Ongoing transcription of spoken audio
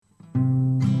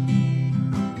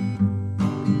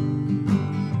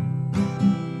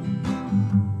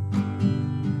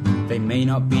may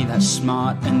not be that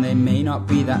smart and they may not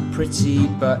be that pretty,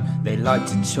 but they like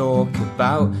to talk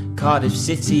about Cardiff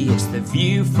City. It's the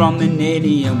view from the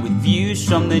Ninian, with views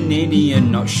from the Ninian,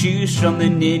 not shoes from the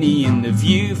Ninian, the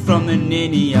view from the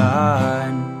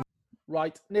Ninian.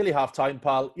 Right, nearly half time,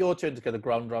 pal. Your turn to get the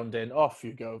ground round in. Off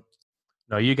you go.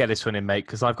 No, you get this one in, mate,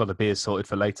 because I've got the beers sorted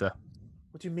for later.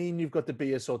 What do you mean you've got the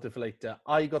beer sorted for later?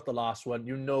 I got the last one.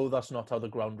 You know that's not how the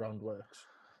ground round works.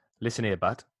 Listen here,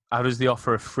 bud. How does the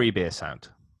offer of free beer sound?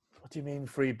 What do you mean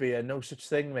free beer? No such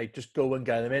thing, mate. Just go and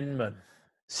get them in, man.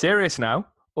 Serious now?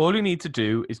 All you need to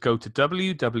do is go to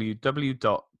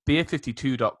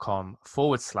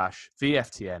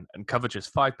www.beer52.com/VFTN and cover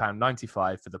just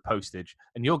 £5.95 for the postage,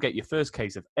 and you'll get your first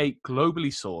case of 8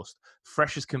 globally sourced,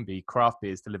 fresh as can be craft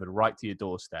beers delivered right to your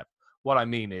doorstep. What I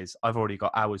mean is, I've already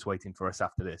got hours waiting for us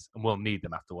after this, and we'll need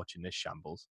them after watching this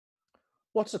shambles.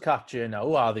 What's the catch here now?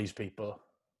 Who are these people?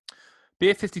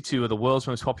 Beer 52 are the world's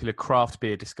most popular craft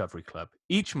beer discovery club.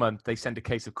 Each month, they send a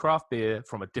case of craft beer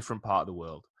from a different part of the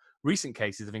world. Recent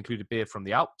cases have included beer from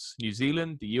the Alps, New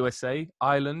Zealand, the USA,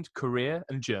 Ireland, Korea,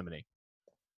 and Germany.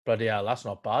 Bloody hell, that's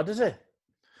not bad, is it?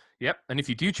 Yep, and if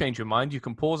you do change your mind, you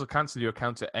can pause or cancel your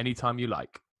account at any time you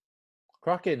like.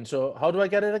 Cracking. So how do I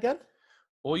get it again?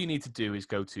 All you need to do is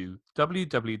go to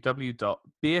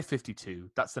www.beer52,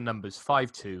 that's the numbers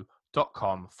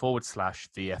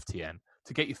 52.com/VFTN,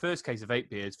 to get your first case of 8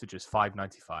 beers for just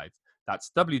 $5.95. That's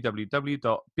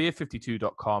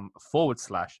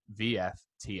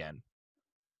www.beer52.com/VFTN.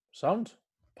 Sound?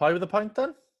 Pie with a pint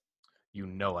then? You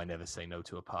know I never say no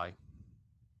to a pie.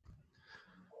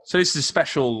 So this is a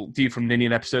special View from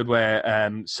Ninian episode where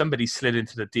somebody slid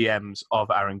into the DMs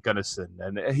of Aaron Gunnarsson,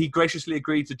 and he graciously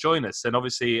agreed to join us. And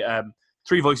obviously,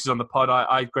 3 voices on the pod.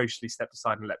 I graciously stepped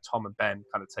aside and let Tom and Ben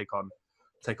kind of take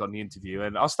on the interview.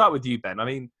 And I'll start with you, Ben. I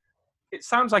mean, it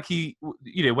sounds like he,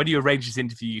 when you arranged his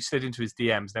interview, you slid into his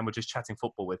DMs, and then we're just chatting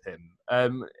football with him.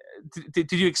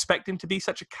 Did you expect him to be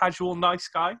such a casual, nice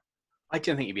guy? I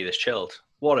didn't think he'd be this chilled.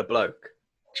 What a bloke.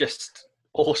 Just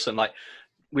awesome. Like,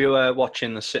 we were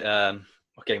watching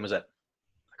what game was it?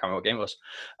 I can't remember what game it was.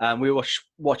 We were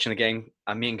watching the game,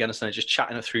 and me and Gunnarsson are just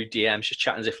chatting through DMs, just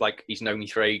chatting as if like he's known me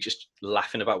for ages, just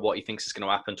laughing about what he thinks is going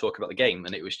to happen, talking about the game.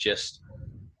 And it was just,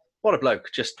 what a bloke.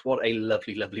 Just what a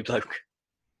lovely, lovely bloke.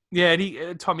 Yeah,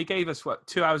 and Tom, he gave us,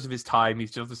 2 hours of his time.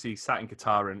 He's obviously sat in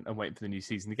Qatar and waiting for the new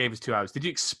season. He gave us 2 hours. Did you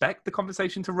expect the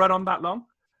conversation to run on that long?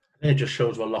 It just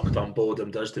shows what lockdown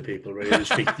boredom does to people, really.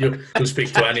 You'll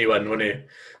speak to anyone, won't you?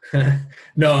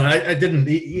 No, I didn't.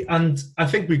 And I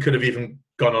think we could have even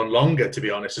gone on longer, to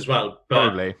be honest, as well. But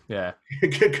probably, yeah.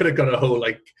 Could have got a whole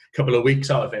couple of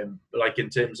weeks out of him, in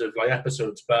terms of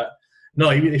episodes. But no,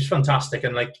 he's fantastic,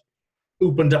 and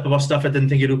opened up about stuff I didn't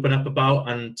think he'd open up about,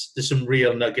 and there's some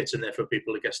real nuggets in there for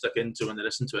people to get stuck into when they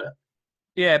listen to it.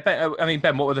 Yeah,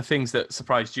 Ben, what were the things that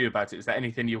surprised you about it? Is there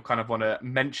anything you kind of want to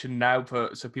mention now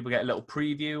so people get a little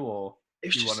preview? Or it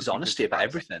was just his honesty about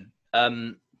everything.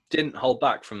 Didn't hold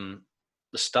back from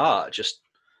the start. Just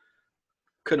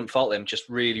couldn't fault him. Just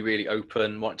really, really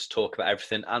open, wanted to talk about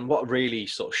everything. And what really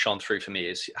sort of shone through for me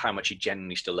is how much he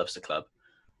genuinely still loves the club.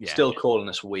 Yeah, still calling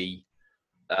us we.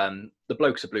 The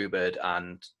bloke's a Bluebird,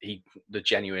 and the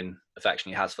genuine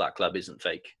affection he has for that club isn't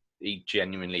fake. He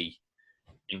genuinely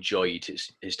enjoyed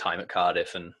his time at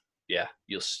Cardiff, and yeah,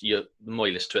 the more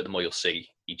you listen to it, the more you'll see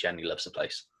he genuinely loves the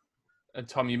place. And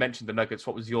Tom, you mentioned the Nuggets.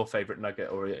 What was your favourite nugget,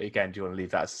 or again, do you want to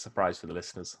leave that as a surprise for the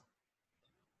listeners?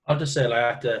 I'll just say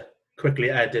I had to quickly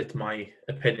edit my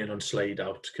opinion on Slade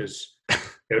out because it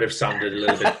would have sounded a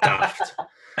little bit daft.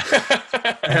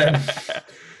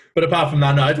 But apart from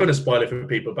that, no, I don't want to spoil it for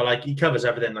people. But he covers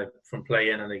everything, from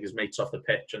playing and his mates off the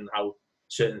pitch and how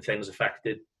certain things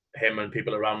affected him and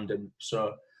people around him.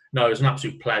 So no, it was an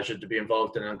absolute pleasure to be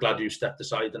involved in, and I'm glad you stepped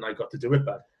aside and I got to do it,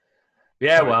 bud.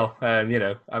 Yeah, well,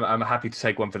 I'm happy to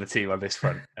take one for the team on this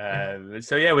front.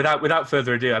 So yeah, without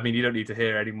further ado, you don't need to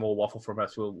hear any more waffle from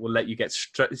us. We'll let you get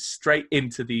straight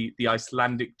into the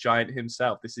Icelandic giant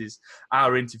himself. This is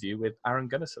our interview with Aaron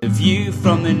Gunnarsson. The view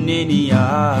from the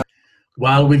Ninian.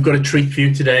 Well, we've got a treat for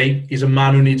you today. He's a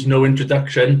man who needs no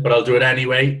introduction, but I'll do it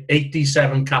anyway.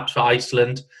 87 caps for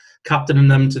Iceland, captaining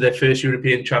them to their first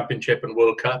European Championship and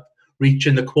World Cup,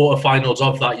 reaching the quarterfinals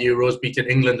of that Euros, beating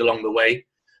England along the way.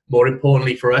 More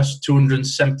importantly for us,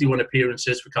 271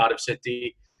 appearances for Cardiff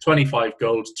City, 25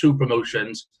 goals, 2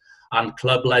 promotions, and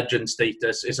club legend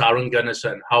status is Aaron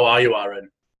Gunnarsson. How are you,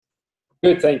 Aaron?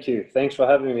 Good, thank you. Thanks for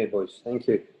having me, boys. Thank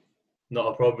you.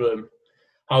 Not a problem.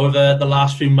 How have the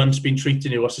last few months been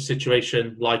treating you? What's the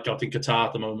situation like out in Qatar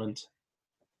at the moment?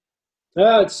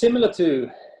 It's similar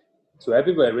to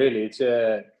everywhere, really. It's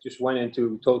just went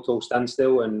into total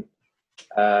standstill, and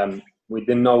we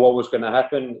didn't know what was going to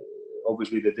happen.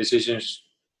 Obviously, the decisions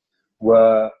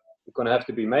were going to have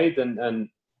to be made, and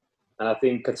I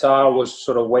think Qatar was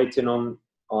sort of waiting on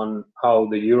how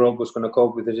the Europe was going to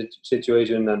cope with the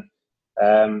situation. And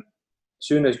as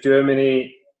soon as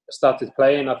Germany started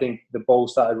playing, I think the ball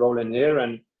started rolling here,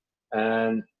 and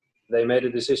they made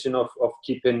a decision of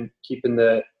keeping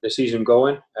the season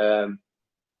going. And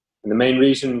the main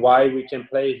reason why we can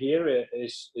play here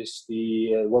is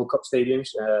the World Cup stadiums,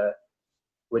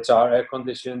 which are air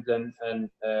conditioned, and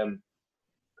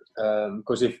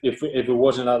because if it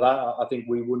wasn't like that, I think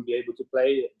we wouldn't be able to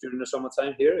play during the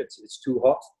summertime here. It's too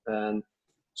hot, and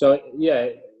so yeah,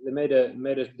 they made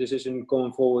a decision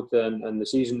going forward, and the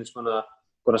season is gonna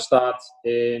start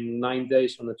in 9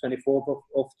 days on the 24th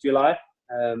of July,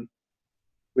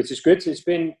 which is good. It's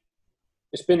been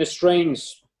a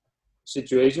strange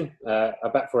situation, I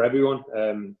bet, for everyone,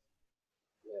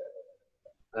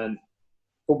 and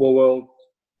football world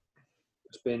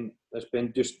has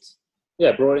been just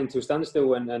brought into a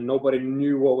standstill, and nobody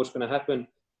knew what was going to happen.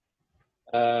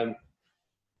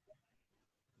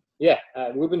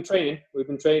 We've been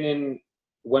training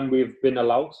when we've been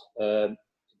allowed. There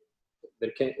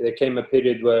came a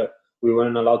period where we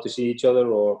weren't allowed to see each other,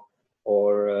 or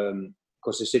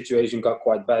because the situation got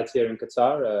quite bad here in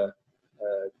Qatar,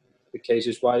 the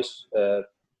cases wise,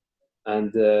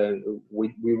 and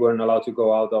we weren't allowed to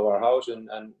go out of our house,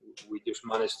 and we just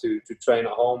managed to train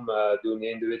at home, doing the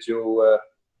individual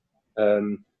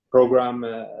program,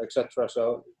 etc.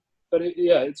 So, but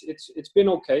it's been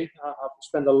okay. I've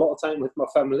spent a lot of time with my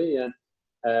family, and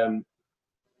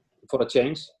for a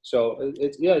change. So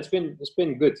it's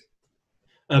been good.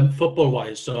 Football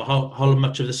wise, so how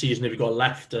much of the season have you got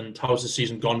left, and how's the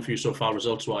season gone for you so far,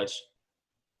 results wise?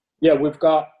 Yeah, we've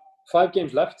got 5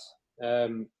 games left.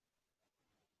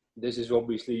 This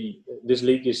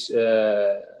league is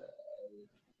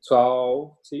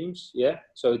 12 teams. Yeah,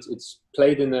 so it's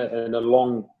played in a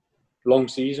long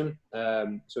season.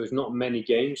 So it's not many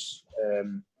games.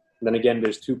 Then again,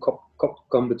 there's 2 cup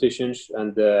competitions,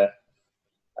 and in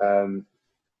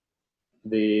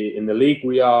the league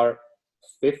we are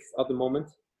 5th at the moment,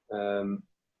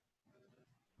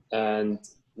 and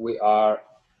we are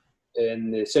in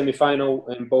the semi-final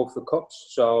in both the cups.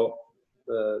 So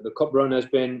the cup run has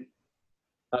been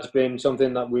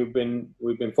something that we've been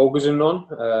focusing on.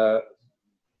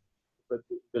 But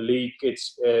the league,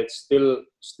 it's still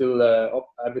up,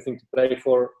 everything to play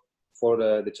for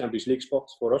the Champions League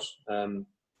spots for us.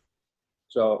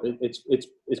 So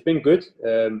it's been good.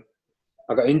 I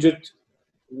got injured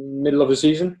middle of the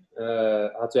season. I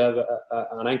had to have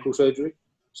an ankle surgery,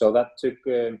 so that took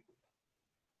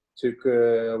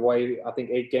away, I think,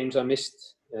 8 games I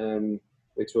missed,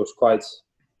 which was quite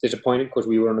disappointing because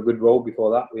we were on a good roll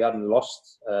before that. We hadn't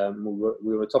lost.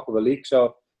 We were top of the league,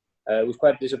 so it was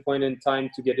quite a disappointing time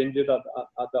to get injured at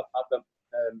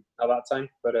that time.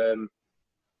 But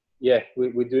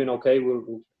we're doing okay.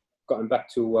 We've gotten back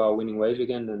to our winning ways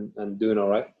again, and doing all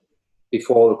right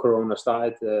before the Corona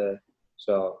started.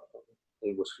 So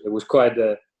it was quite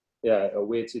a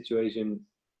weird situation,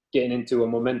 getting into a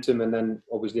momentum and then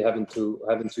obviously having to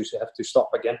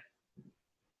stop again.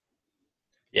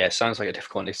 Yeah, it sounds like a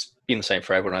difficult one. It's been the same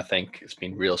for everyone, I think. It's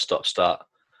been real stop-start.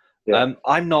 Yeah.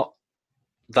 I'm not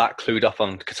that clued up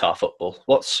on Qatar football.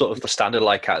 What's sort of the standard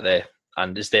like out there?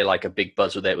 And is there like a big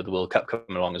buzz with it with the World Cup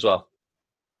coming along as well?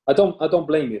 I don't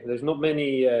blame you. There's not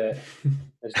many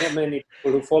people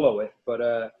who follow it,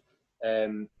 but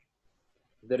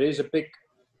there is a big.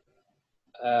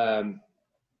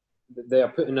 They are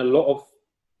putting a lot of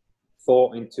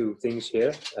thought into things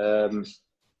here,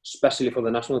 especially for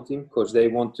the national team, because they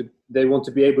want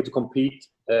to be able to compete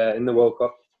in the World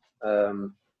Cup.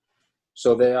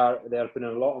 So they are putting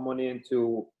a lot of money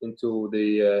into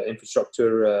the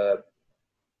infrastructure.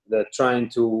 They're trying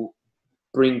to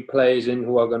bring players in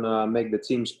who are gonna make the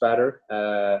teams better,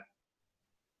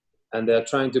 and they're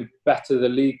trying to better the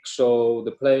league so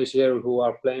the players here who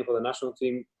are playing for the national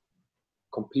team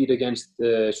compete against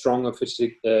stronger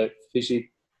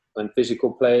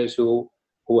physical players who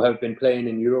have been playing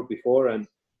in Europe before. And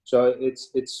so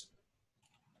it's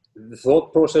the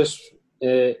thought process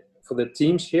for the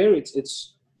teams here.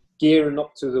 It's gearing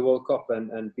up to the World Cup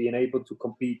and being able to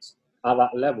compete at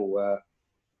that level,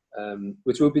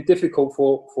 which will be difficult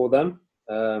for them,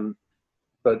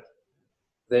 but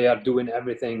they are doing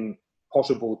everything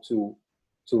possible to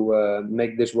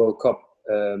make this World Cup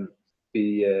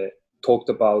be talked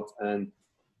about, and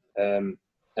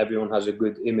everyone has a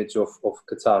good image of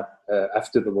Qatar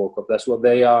after the World Cup. That's what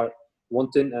they are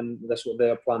wanting, and that's what they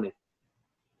are planning.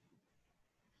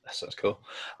 That's cool.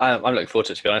 I'm looking forward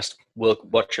to it, to be honest.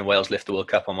 Watching Wales lift the World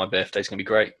Cup on my birthday is going to be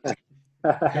great.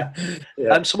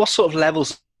 Yeah. So what sort of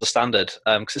levels the standard?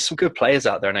 Because there's some good players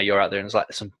out there. I know you're out there, and there's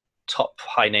like some top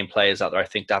high name players out there. I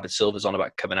think David Silva's on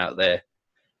about coming out there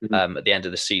at the end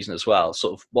of the season as well.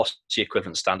 Sort of what's the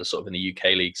equivalent standard sort of in the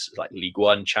UK leagues, like League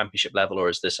One, Championship level, or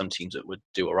is there some teams that would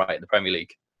do all right in the Premier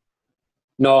League?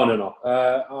 No.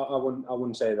 I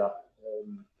wouldn't say that.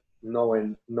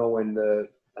 Knowing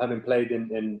having played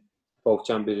in both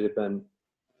Championship and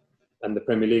the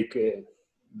Premier League,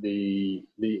 the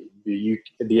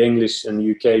English and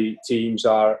UK teams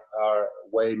are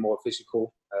way more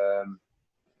physical,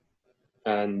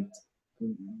 and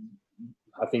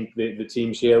I think the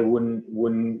teams here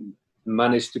wouldn't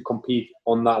manage to compete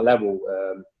on that level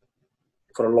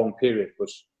for a long period.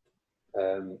 Because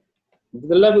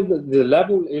the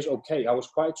level is okay. I was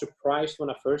quite surprised when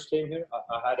I first came here.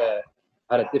 I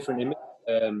had a different image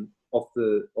of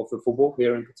the football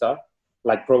here in Qatar,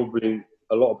 like probably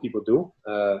a lot of people do.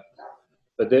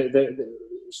 But there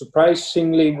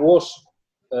surprisingly was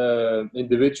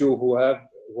individual who have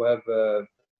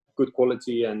good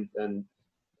quality and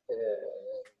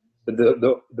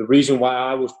the reason why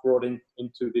I was brought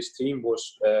into this team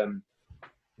was the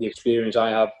experience I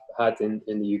have had in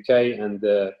the UK and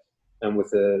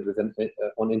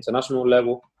on international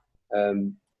level,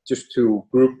 just to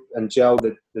group and gel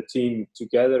the team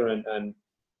together and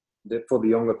for the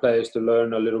younger players to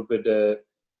learn a little bit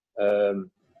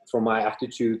from my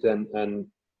attitude and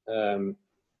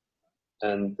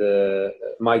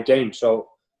my game. So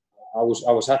I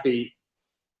was happy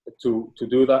to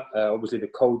do that. Obviously, the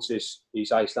coach is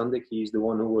Icelandic. He's the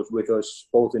one who was with us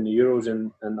both in the Euros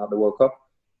and at the World Cup.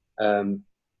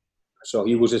 So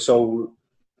he was a soul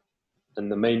and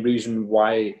the main reason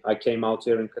why I came out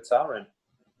here in Qatar.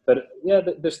 But yeah,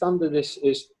 the standard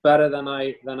is better than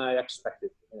I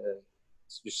expected.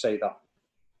 Just say that.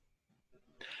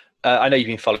 I know you've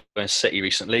been following City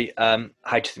recently. How do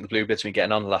you think the Bluebirds have been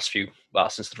getting on the last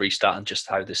since the restart, and just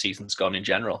how the season's gone in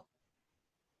general?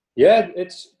 Yeah,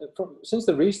 since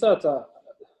the restart,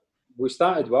 we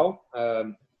started well.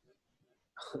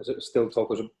 Still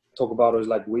talk about us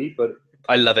like we, but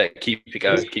I love it. Keep it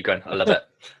going. Keep going. I love it.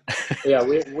 Yeah,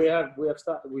 we have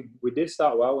started. We did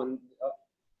start well, and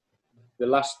the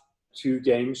last two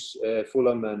games,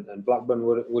 Fulham and Blackburn,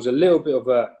 was a little bit of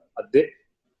a dip.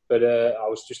 But I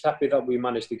was just happy that we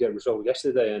managed to get a result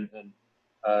yesterday, and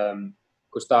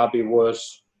because Derby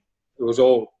was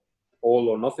all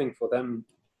or nothing for them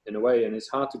in a way, and it's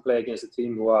hard to play against a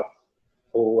team who are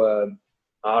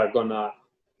gonna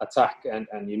attack and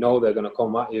they're gonna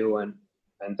come at you, and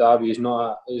Derby is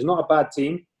not a bad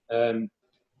team,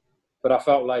 but I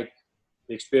felt like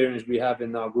the experience we have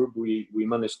in our group, we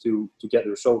managed to get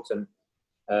the result, and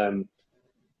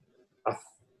I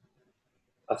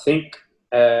think.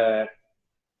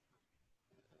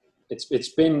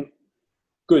 It's been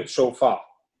good so far.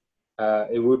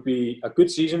 It would be a good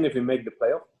season if we make the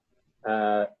playoff,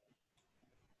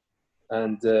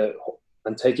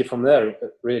 and take it from there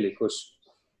really. Because,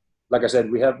 like I said,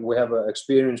 we have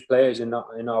experienced players in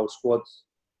our squad,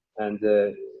 and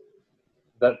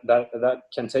that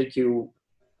can take you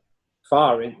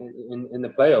far in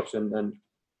the playoffs. And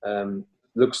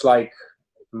looks like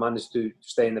managed to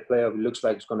stay in the playoff. It looks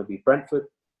like it's going to be Brentford,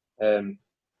 and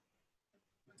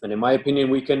in my opinion,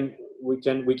 we can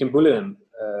bully them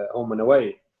home and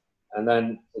away, and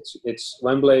then it's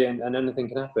Wembley, and anything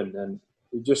can happen. And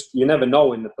you never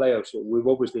know in the playoffs. We've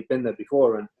obviously been there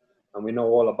before, and we know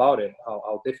all about it,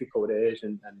 how difficult it is,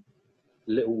 and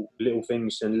little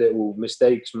things and little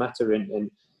mistakes matter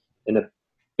in a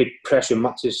big pressure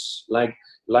matches like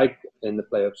in the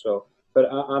playoffs. So. But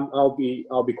I'll be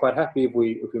quite happy if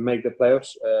we make the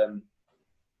playoffs,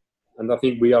 and I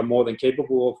think we are more than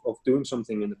capable of doing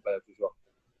something in the playoffs as well.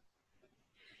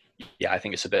 Yeah, I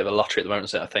think it's a bit of a lottery at the moment.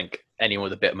 So I think anyone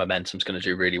with a bit of momentum is going to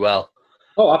do really well.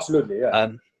 Oh, absolutely,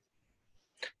 yeah.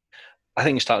 I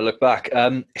think it's time to look back.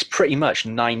 It's pretty much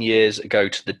 9 years ago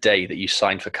to the day that you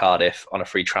signed for Cardiff on a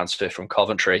free transfer from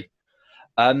Coventry.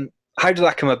 How did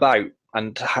that come about,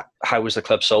 and how was the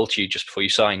club sold to you just before you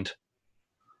signed?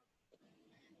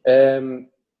 I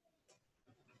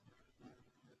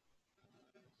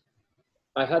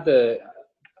had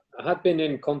been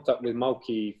in contact with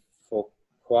Mauki for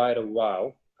quite a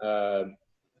while,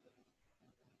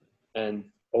 and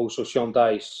also Sean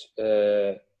Dyche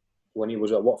when he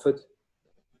was at Watford,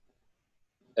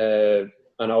 and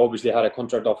I obviously had a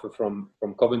contract offer from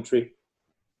Coventry,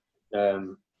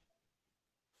 and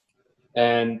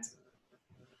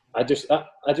I just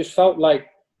felt like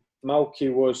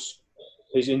Mauki was.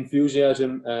 His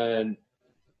enthusiasm and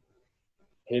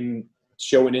him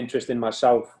showing interest in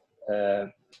myself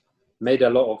made a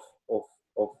lot of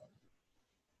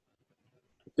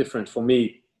difference for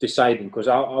me deciding, because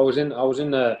I was in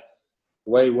a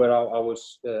way where I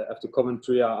was after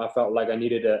Coventry. I felt like I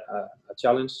needed a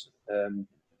challenge, and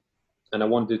I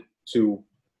wanted to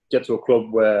get to a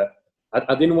club where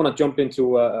I didn't want to jump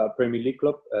into a Premier League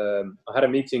club. I had a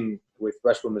meeting with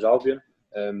West Bromwich Albion,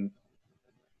 and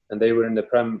they were in the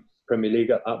Premier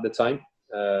League at the time,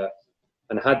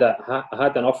 and I had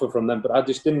an offer from them, but I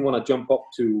just didn't want to jump up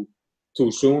too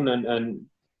soon, and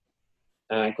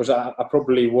because I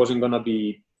probably wasn't going to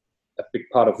be a big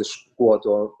part of the squad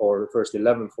or the first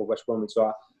 11 for West Bromwich,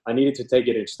 so I needed to take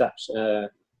it in steps, and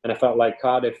I felt like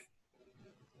Cardiff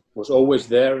was always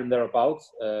there and thereabouts,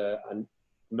 and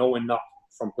knowing that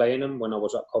from playing them when I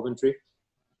was at Coventry,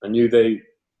 I knew they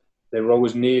were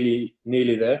always nearly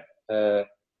there,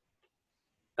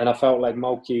 and I felt like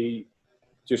Mauki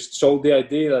just sold the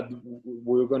idea that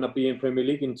we were going to be in Premier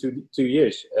League in 2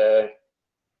 years.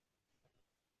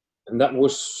 And that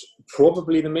was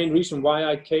probably the main reason why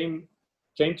I came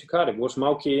to Cardiff, was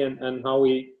Mauki and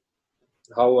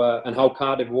how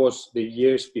Cardiff was the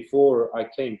years before I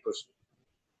came. Because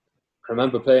I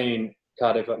remember playing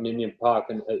Cardiff at Ninian Park,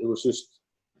 and it was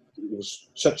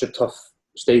such a tough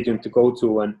stadium to go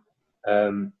to, and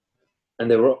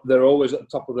they're always at the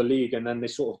top of the league, and then they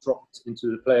sort of dropped into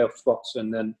the playoff spots,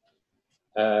 and then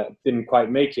didn't quite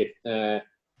make it.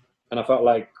 And I felt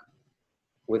like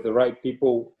with the right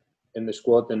people in the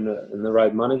squad and the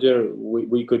right manager,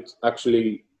 we could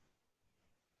actually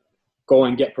go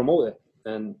and get promoted.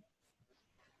 And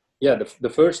yeah, the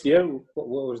first year, what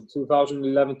was it,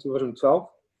 2011, 2012,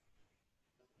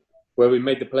 where we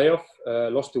made the playoff,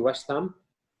 lost to West Ham,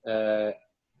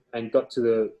 and got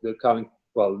to the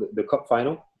cup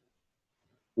final,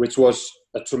 which was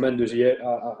a tremendous year.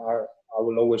 I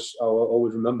will always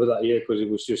remember that year because it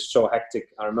was just so hectic.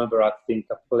 I remember, I think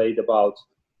I played about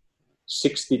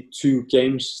 62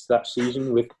 games that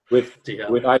season with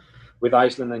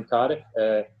Iceland and Cardiff.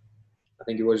 I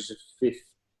think it was 50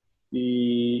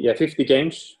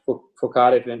 games for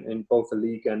Cardiff in both the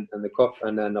league and the cup,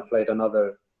 and then I played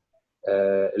another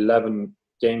 11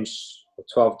 games or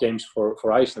 12 games for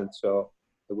Iceland. So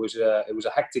it was a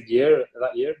hectic year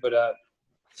that year, but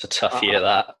it's a tough year.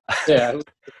 That yeah,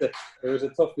 it was a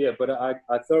tough year, but I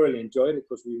thoroughly enjoyed it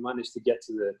because we managed to get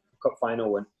to the cup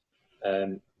final,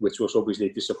 which was obviously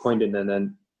disappointing, and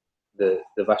then the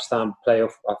West Ham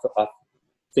playoff. I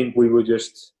think we were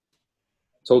just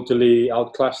totally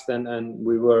outclassed, and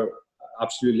we were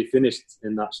absolutely finished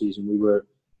in that season. We were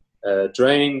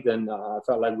drained, and I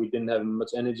felt like we didn't have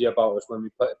much energy about us when we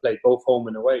played both home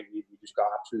and away. We just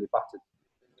got absolutely battered.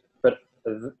 But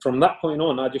from that point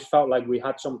on, I just felt like we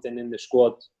had something in the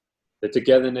squad, the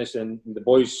togetherness, and the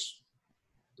boys.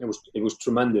 It was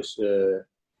tremendous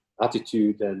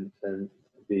attitude, and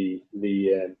the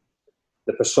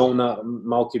persona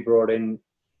Mauki brought in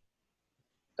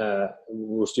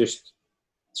was just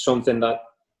something that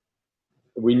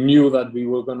we knew that we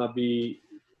were going to be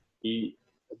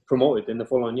promoted in the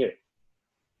following year.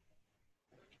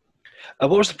 What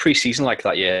was the pre-season like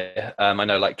that year? I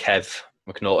know, like Kev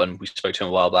McNaughton, we spoke to him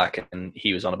a while back, and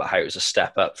he was on about how it was a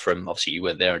step up from, obviously you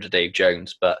weren't there under Dave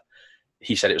Jones, but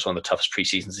he said it was one of the toughest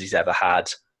pre-seasons he's ever had.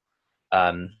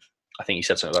 I think he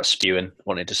said something about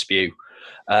wanting to spew.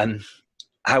 What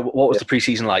was the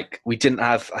pre-season like? We didn't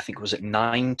have, I think, was it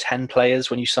 9-10 players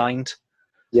when you signed?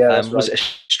 Yeah, was it a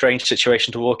strange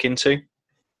situation to walk into?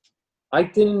 I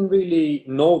didn't really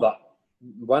know that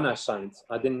when I signed.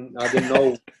 I didn't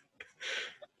know.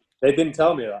 They didn't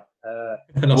tell me that.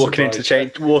 Walking into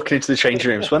the change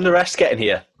rooms. When the rest getting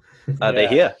here? Are they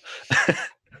here?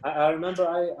 I remember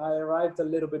I arrived a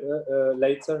little bit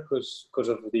later because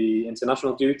of the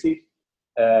international duty.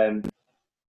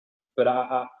 But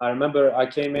I remember I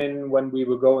came in when we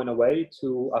were going away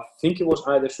to, I think it was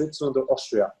either Switzerland or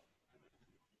Austria.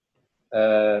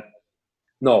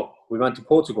 No, we went to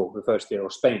Portugal the first year,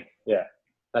 or Spain. Yeah,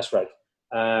 that's right.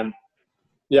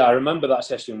 Yeah, I remember that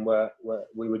session where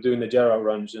we were doing the Gerrard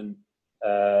runs, and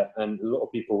a lot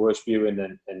of people were spewing,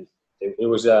 and it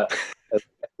was it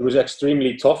was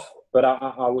extremely tough. But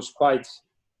I was quite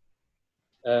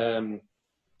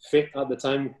fit at the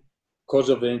time because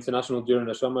of the international during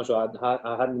the summer, so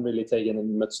I hadn't really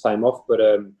taken much time off. But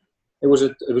it was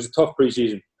a tough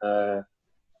pre-season.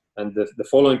 And the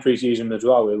following pre-season as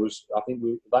well, I think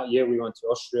that year we went to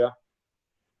Austria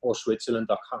or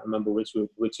Switzerland. I can't remember which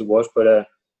it was, but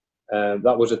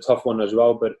that was a tough one as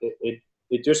well. But it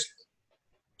just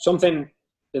something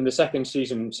in the second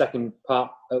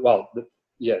start of the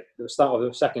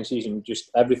second season,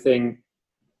 just everything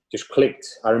just clicked.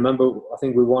 I remember, I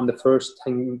think we won the first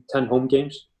 10 home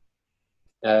games,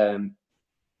 and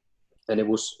it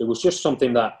was just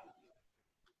something that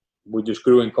we just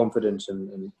grew in confidence,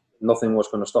 and nothing was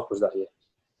going to stop us that year.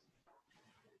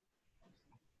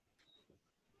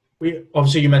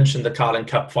 Obviously, you mentioned the Carling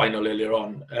Cup final earlier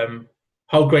on.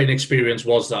 How great an experience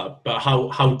was that? But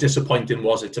how disappointing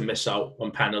was it to miss out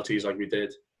on penalties like we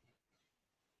did?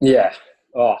 Yeah.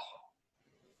 Oh.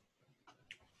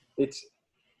 It's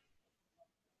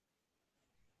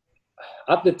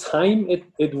at the time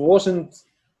it wasn't.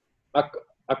 I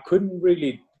couldn't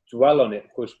really dwell on it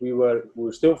because we were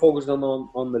still focused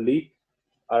on the league.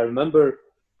 I remember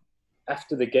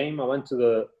after the game, I went to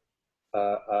the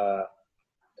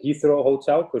Heathrow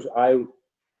hotel because I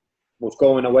was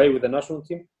going away with the national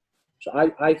team. So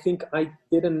I think I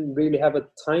didn't really have a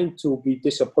time to be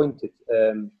disappointed.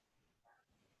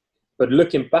 But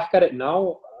looking back at it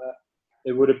now,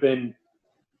 it would have been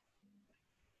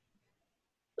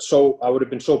so. I would have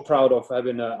been so proud of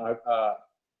having a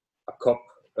cup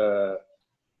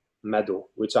medal,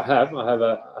 which I have. I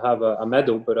have a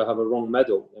medal, but I have a wrong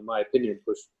medal in my opinion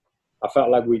because I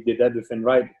felt like we did everything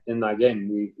right in that game.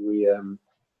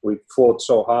 We fought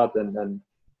so hard and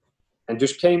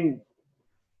just came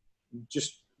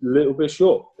just a little bit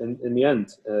short in the end,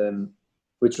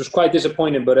 which was quite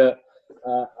disappointing. But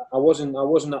I wasn't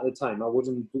at the time. I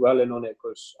wasn't dwelling on it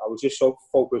because I was just so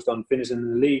focused on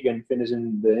finishing the league and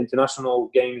finishing the international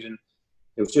games, and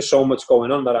there was just so much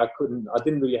going on that I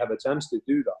didn't really have a chance to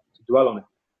do that, to dwell on it.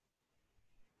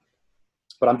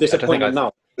 But I'm disappointed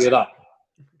now. Hear that.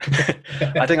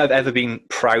 I think I've ever been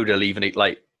prouder leaving it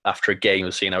like after a game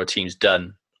of seeing our team's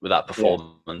done with that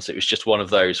performance. Yeah. It was just one of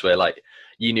those where like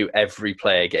you knew every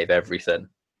player gave everything.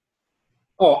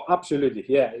 Oh, absolutely,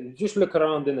 yeah. Just look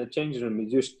around in the changing room.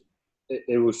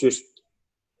 It was just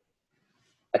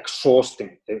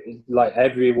exhausting. Like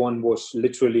everyone was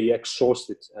literally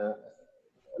exhausted. A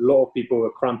lot of people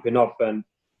were cramping up, and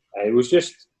it was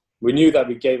just we knew that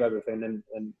we gave everything,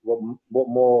 and what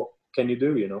more can you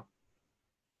do? You know.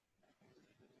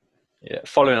 Yeah.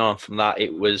 Following on from that,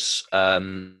 it was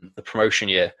the promotion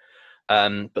year.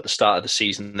 But the start of the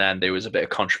season, then there was a bit of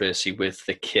controversy with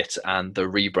the kit and the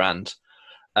rebrand.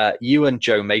 You and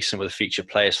Joe Mason were the featured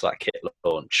players for that kit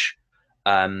launch.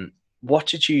 What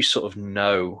did you sort of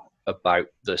know about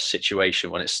the situation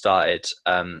when it started?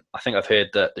 I think I've heard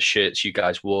that the shirts you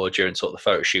guys wore during sort of the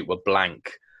photo shoot were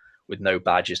blank with no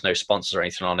badges, no sponsors or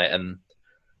anything on it, and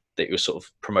that it was sort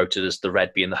of promoted as the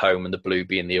red being the home and the blue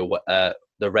being the away,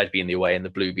 the red being the away and the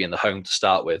blue being the home to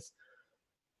start with.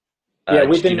 Yeah,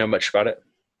 do you know much about it?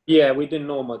 Yeah, we didn't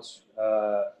know much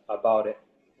about it.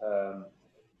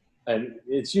 And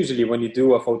it's usually when you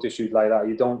do a photo shoot like that,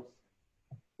 you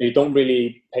don't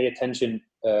really pay attention.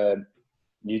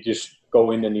 You just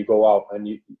go in and you go out, and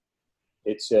we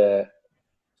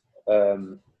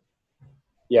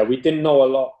didn't know a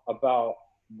lot about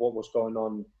what was going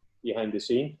on behind the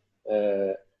scene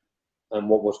and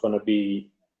what was going to be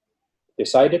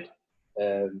decided.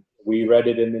 We read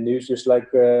it in the news just like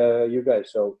you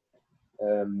guys. So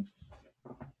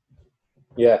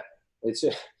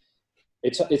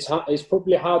it's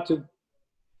probably hard to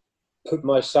put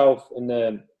myself in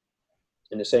the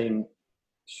same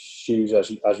shoes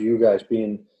as you guys,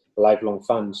 being lifelong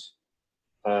fans,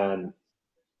 and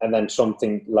then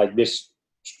something like this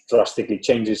drastically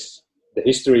changes the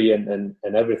history and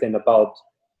everything about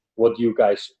what you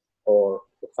guys or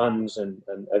the fans and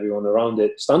everyone around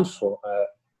it stands for.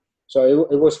 So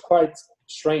it was quite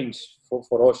strange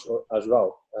for us as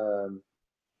well.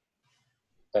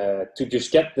 To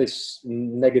just get this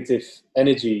negative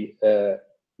energy,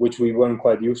 which we weren't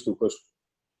quite used to, because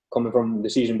coming from the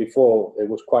season before, it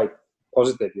was quite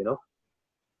positive, you know.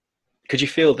 Could you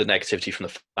feel the negativity from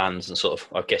the fans and sort of?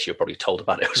 I guess you're probably told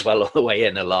about it as well on the way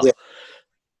in a lot.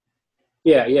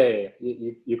 Yeah.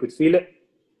 You could feel it.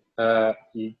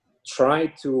 You try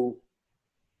to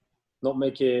not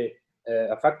make it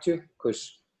affect you,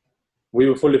 because we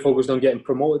were fully focused on getting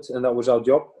promoted, and that was our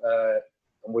job.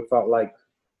 And we felt like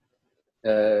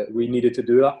we needed to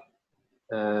do that.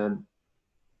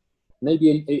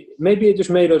 Maybe it just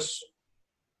made us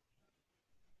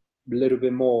a little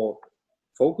bit more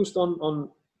focused on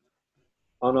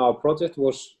our project,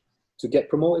 was to get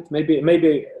promoted.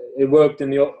 Maybe it worked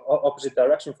in the opposite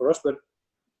direction for us, but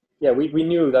yeah, we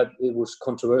knew that it was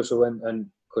controversial, and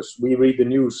because we read the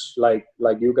news like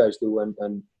you guys do,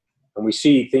 and we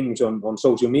see things on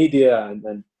social media,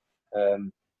 and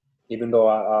even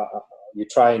though you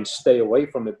try and stay away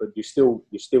from it, but you still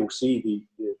see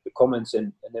the comments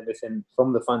and everything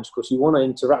from the fans, because you want to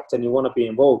interact and you want to be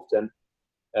involved, and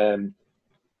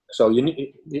So you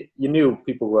knew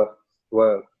people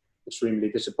were extremely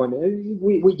disappointed.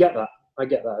 We get that. I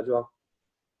get that as well.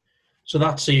 So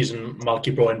that season,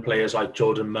 Malky brought in players like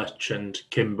Jordan Much and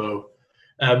Kimbo.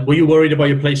 Were you worried about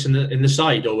your place in the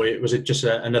side, or was it just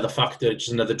another factor,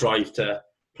 just another drive to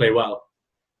play well?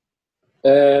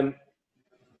 No,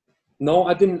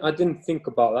 I didn't think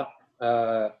about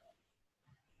that.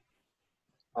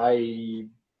 I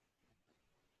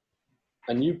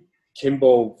knew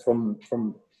Kimbo from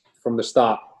the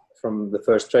start, from the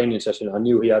first training session. I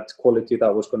knew he had quality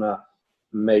that was going to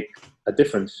make a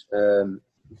difference.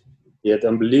 He had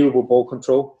unbelievable ball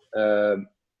control,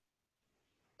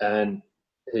 and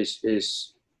his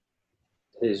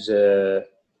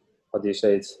how do you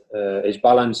say it? His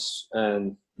balance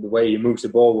and the way he moves the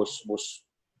ball was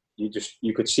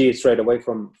you could see it straight away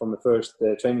from the first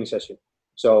training session.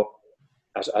 So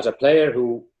as a player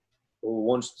who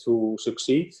wants to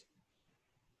succeed,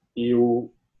 you're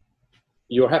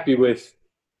happy when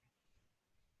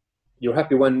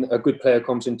a good player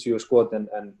comes into your squad and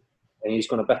he's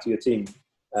going to better your team,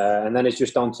 and then it's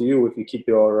just down to you if you keep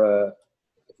your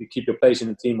place in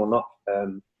the team or not.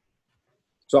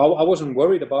 So I wasn't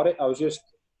worried about it. I was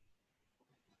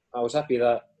happy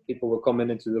that people were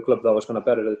coming into the club that was going to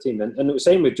better the team, and the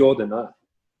same with Jordan.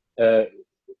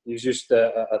 He was just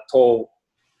a tall,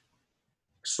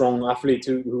 strong athlete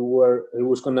who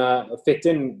was going to fit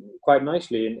in quite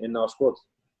nicely in our squad.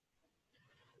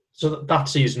 So that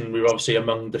season, we were obviously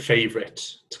among the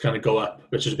favourites to kind of go up,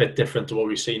 which is a bit different to what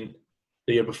we've seen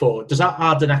the year before. Does that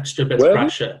add an extra bit of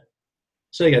pressure?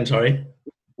 Say again, sorry.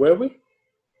 Were we?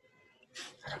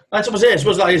 I suppose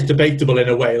that is debatable in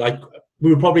a way. Like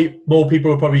more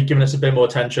people were probably giving us a bit more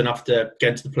attention after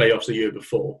getting to the playoffs the year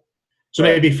before. So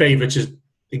maybe favourites is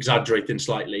exaggerating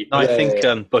slightly. I think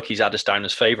Bucky's had us down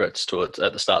as favourites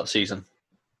at the start of the season.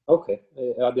 Okay,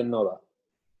 I didn't know that.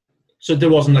 So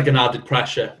there wasn't like an added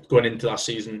pressure going into that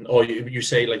season, or you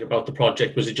say like about the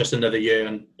project, was it just another year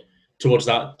and towards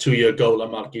that 2-year goal that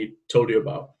Marky told you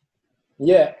about?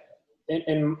 Yeah,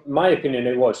 in my opinion,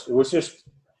 it was just,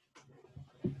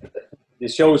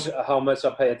 it shows how much I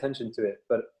pay attention to it.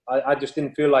 But I just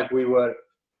didn't feel like we were,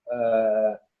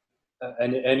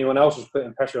 anyone else was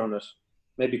putting pressure on us.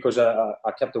 Maybe because I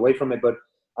kept away from it, but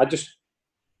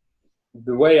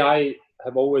the way I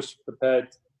have always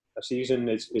prepared a season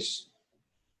is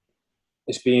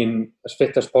being as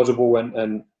fit as possible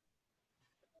and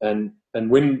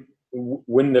win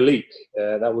the league.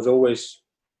 That was always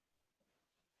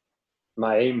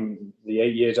my aim. The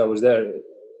 8 years I was there,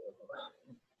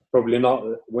 probably not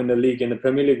win the league in the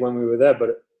Premier League when we were there, but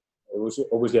it was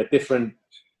obviously a different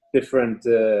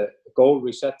goal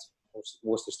we set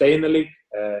was to stay in the league,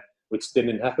 which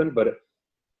didn't happen. But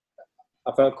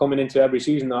I felt coming into every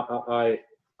season, I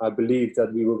believed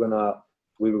that we were gonna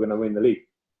win the league.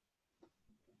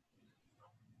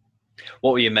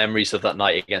 What were your memories of that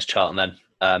night against Charlton then?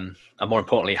 And more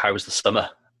importantly, how was the summer?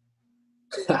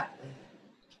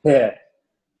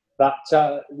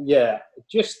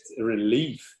 Just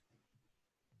relief,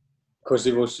 because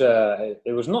it was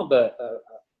not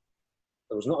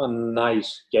a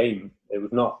nice game. It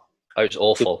was not. It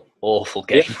was awful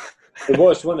game. Yeah, it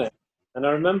was, wasn't it? And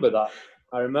I remember that.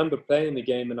 I remember playing the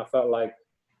game, and I felt like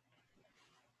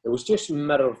it was just a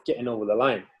matter of getting over the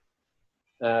line.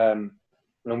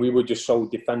 And we were just so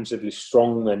defensively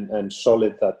strong and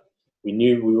solid that we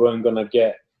knew we weren't going to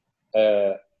get.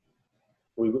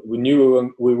 We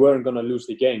knew we weren't going to lose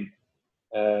the game,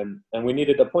 and we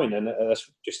needed a point, and that's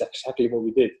just exactly what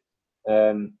we did.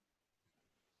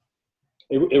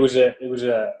 It was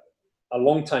a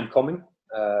long time coming,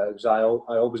 because I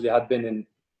obviously had been in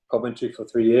Coventry for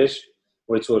 3 years,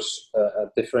 which was a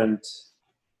different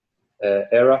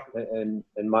era in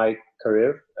my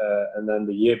career, and then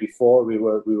the year before we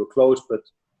were close, but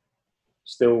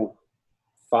still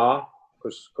far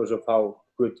because of how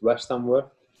good West Ham were.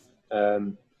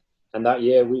 And that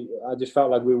year I just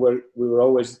felt like we were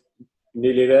always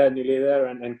nearly there,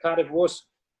 and Cardiff was,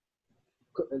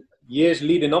 years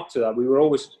leading up to that, we were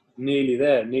always nearly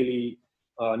there, nearly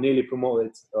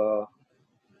promoted,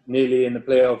 nearly in the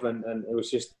playoff, and it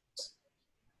was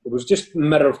just a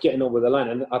matter of getting over the line.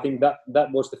 And I think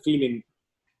that was the feeling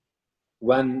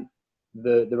when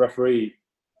the referee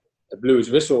blew his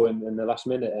whistle in the last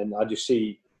minute, and I just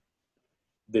see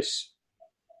this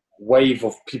wave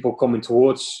of people coming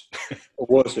towards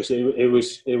us.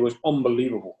 It was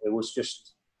unbelievable. It was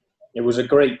a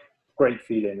great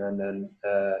feeling, and then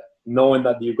knowing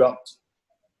that you got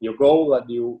your goal, that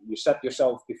you set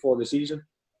yourself before the season,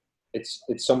 it's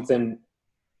something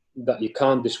that you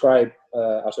can't describe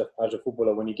as a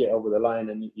footballer when you get over the line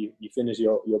and you finish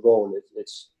your goal.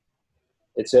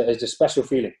 it's a special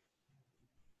feeling.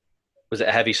 Was it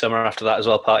a heavy summer after that as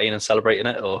well, partying and celebrating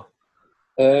it, or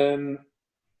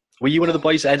were you one of the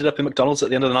boys that ended up in McDonald's at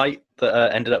the end of the night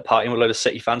that ended up partying with a load of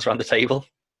City fans around the table?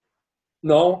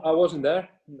 No, I wasn't there.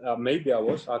 Maybe I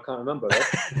was. I can't remember.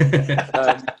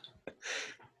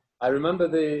 I remember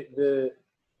the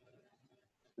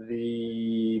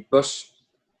bus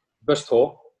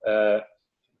tour,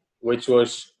 which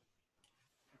was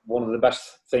one of the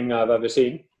best thing I've ever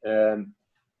seen,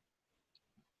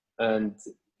 and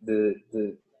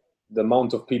the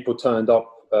amount of people turned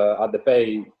up at the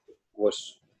Bay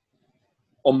was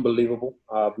unbelievable.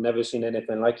 I've never seen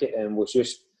anything like it, and it was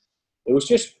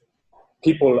just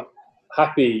people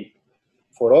happy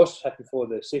for us, happy for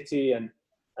the city, and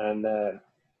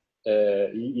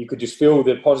you could just feel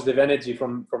the positive energy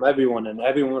from everyone, and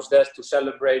everyone was there to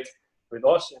celebrate with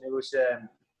us, and it was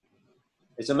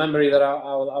it's a memory that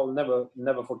I'll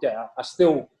never forget. I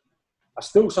still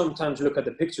sometimes look at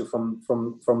the picture from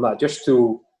that just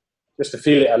to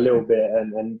feel it a little bit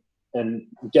and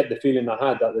get the feeling I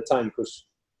had at the time, because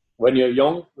when you're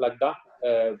young like that,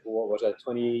 what was I,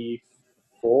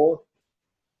 24?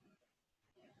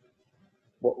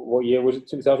 What year was it?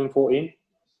 2014?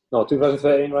 No,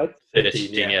 2013, right?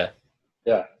 13, yeah.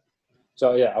 Yeah.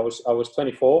 So yeah, I was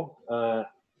 24,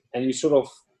 and you sort of,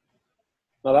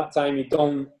 at that time, you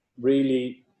don't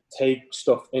really take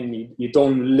stuff in. You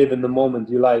don't live in the moment.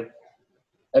 You like,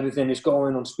 everything is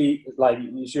going on speed. Like,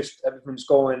 it's just, everything's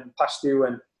going past you,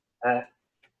 and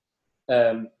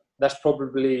that's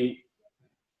probably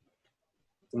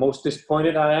the most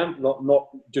disappointed I am. Not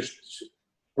just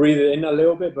breathe it in a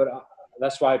little bit, but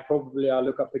that's why I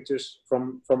look at pictures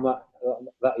from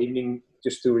that evening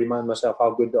just to remind myself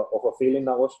how good of a feeling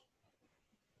that was.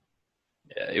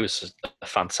 Yeah, it was a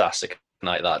fantastic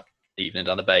night that evening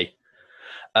down the Bay.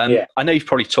 Yeah. I know you've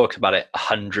probably talked about it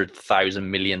 100,000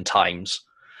 million times,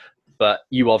 but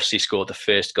you obviously scored the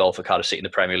first goal for Cardiff City in the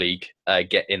Premier League,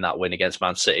 getting that win against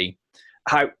Man City.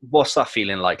 What's that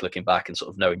feeling like, looking back and sort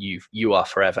of knowing you are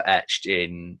forever etched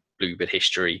in Bluebird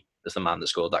history as the man that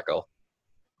scored that goal?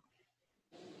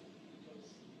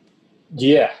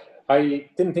 Yeah, I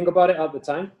didn't think about it at the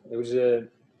time. It was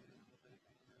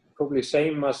probably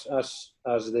same as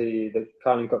the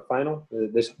Carling Cup final.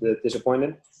 The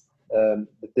disappointment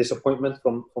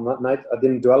from that night. I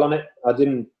didn't dwell on it. I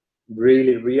didn't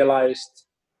really realize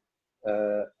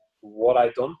what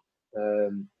I'd done.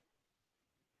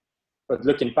 But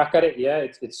looking back at it, yeah,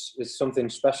 it's something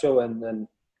special, and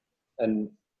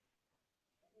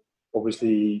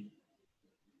obviously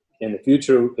in the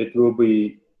future it will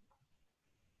be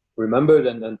remembered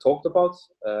and talked about.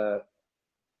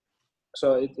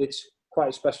 So it's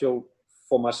quite special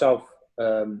for myself,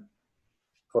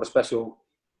 for a special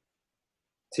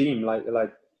team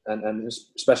and a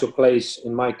special place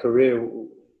in my career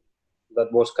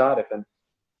that was Cardiff,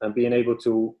 and being able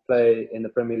to play in the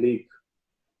Premier League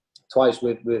twice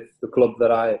with the club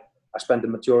that I spent the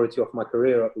majority of my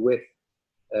career with,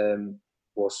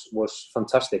 was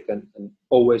fantastic, and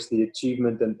always the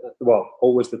achievement and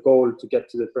always the goal to get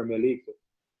to the Premier League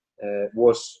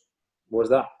was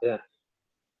that, yeah.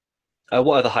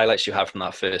 What are the highlights you have from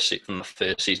the first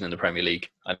season in the Premier League?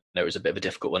 I know it was a bit of a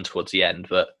difficult one towards the end,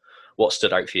 but what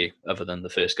stood out for you other than the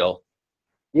first goal?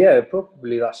 Yeah,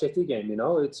 probably that City game. You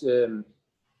know, it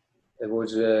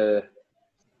was a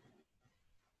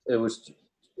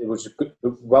good,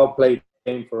 well played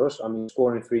game for us. I mean,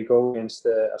 scoring 3 goals against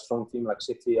a strong team like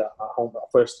City at home, our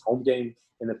first home game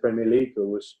in the Premier League. It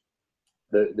was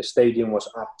the stadium was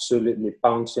absolutely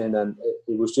bouncing, and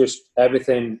it was just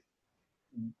everything.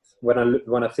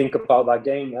 When I think about that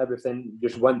game, everything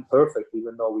just went perfect.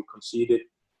 Even though we conceded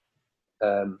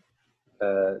 2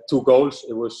 goals,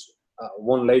 it was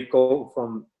 1 late goal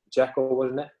from Dzeko,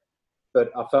 wasn't it?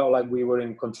 But I felt like we were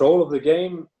in control of the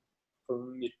game for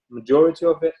the majority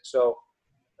of it. So,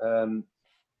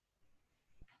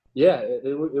 yeah,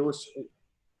 it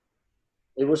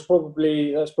was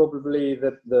probably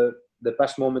the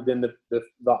best moment in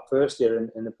that first year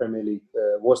in the Premier League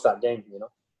was that game. You know.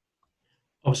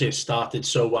 Obviously, it started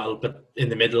so well, but in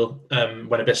the middle,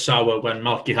 went a bit sour when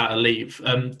Malky had to leave.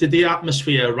 Did the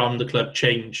atmosphere around the club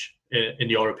change, in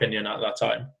your opinion, at that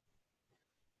time?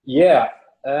 Yeah,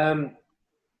 I'm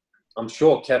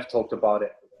sure Kev talked about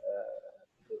it.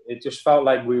 It just felt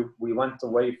like we went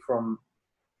away from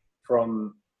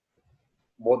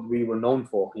what we were known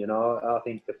for. You know, I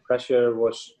think the pressure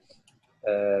was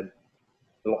a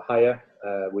lot higher.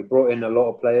 We brought in a lot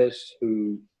of players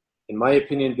who, in my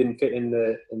opinion, didn't fit in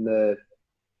the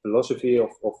philosophy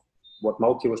of what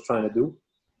Malky was trying to do.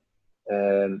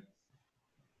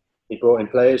 He brought in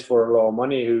players for a lot of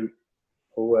money who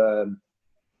who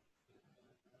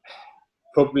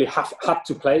probably had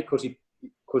to play because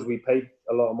we paid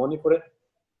a lot of money for it,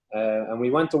 and we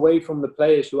went away from the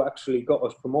players who actually got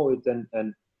us promoted,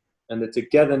 and the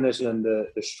togetherness and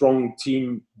the strong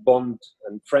team bond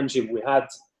and friendship we had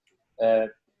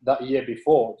that year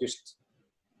before. Just,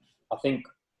 I think,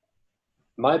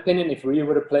 my opinion, if we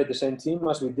would have played the same team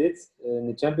as we did in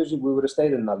the Championship, we would have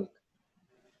stayed in that league.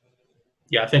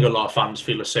 Yeah, I think a lot of fans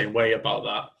feel the same way about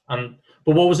that.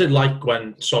 But what was it like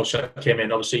when Solskjaer came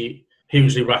in? Obviously,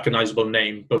 hugely recognisable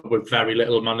name, but with very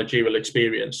little managerial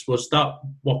experience. Was that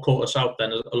what caught us out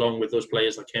then, along with those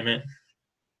players that came in?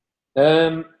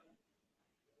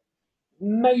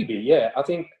 Maybe, yeah. I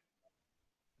think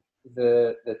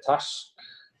the task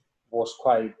was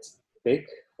quite big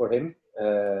for him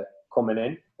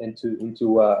coming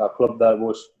into a club that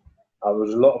was a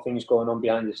lot of things going on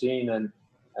behind the scene, and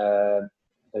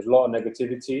there's a lot of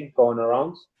negativity going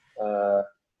around.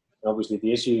 And obviously,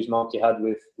 the issues Marky had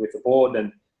with the board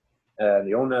and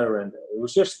the owner, and it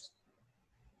was just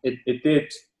it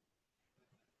did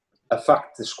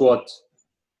affect the squad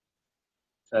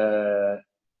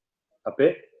a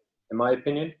bit, in my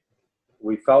opinion.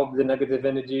 We felt the negative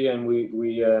energy, and we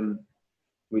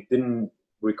didn't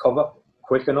recover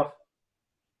quick enough.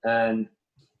 And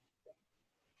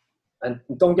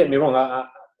don't get me wrong,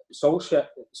 Solskjaer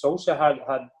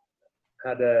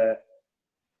had a,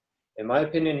 in my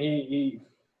opinion, he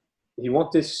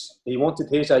wanted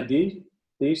his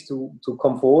ideas to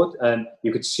come forward, and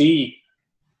you could see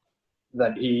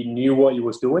that he knew what he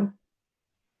was doing.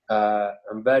 A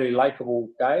very likable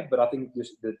guy, but I think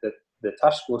just the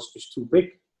task was just too big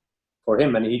for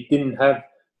him, and he didn't have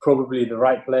probably the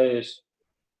right players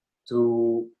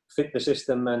to fit the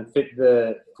system and fit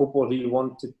the football he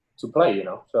wanted to play. You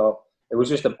know, so it was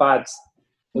just a bad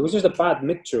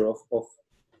mixture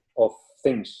of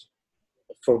things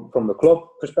from the club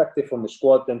perspective, from the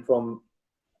squad, and from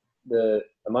the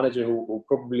manager who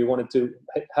probably wanted to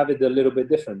have it a little bit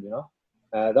different. You know,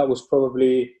 that was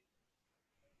probably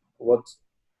what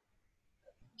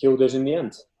killed us in the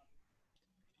end.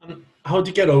 How did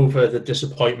you get over the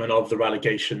disappointment of the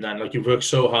relegation then? Like, you've worked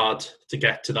so hard to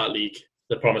get to that league,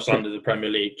 the promised land of the Premier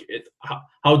League.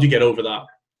 How did you get over that?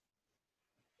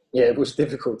 Yeah, it was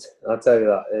difficult, I'll tell you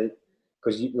that.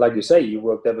 Because, like you say, you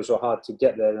worked ever so hard to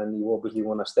get there, and you obviously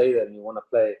want to stay there, and you want to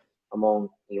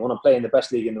play in the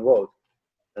best league in the world,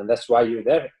 and that's why you're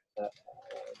there.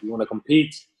 You want to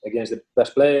compete against the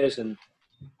best players, and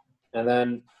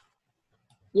then,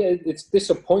 yeah, it's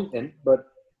disappointing, but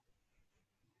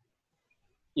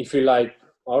you feel like,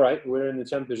 all right, we're in the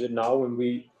Championship now, and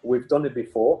we've done it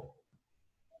before,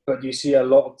 but you see a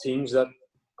lot of teams that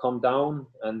come down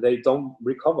and they don't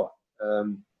recover.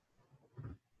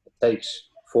 It takes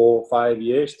 4 or 5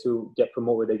 years to get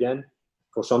promoted again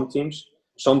for some teams.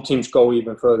 Some teams go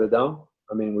even further down.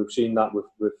 I mean, we've seen that with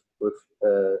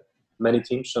many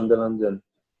teams, Sunderland and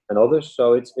others.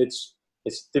 So it's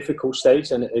a difficult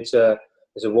stage, and it's a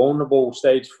vulnerable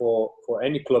stage for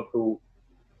any club who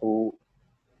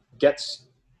gets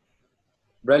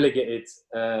relegated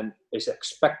and is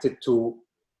expected to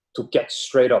get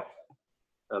straight up.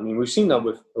 I mean, we've seen that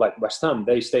with like West Ham.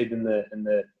 They stayed in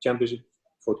the Championship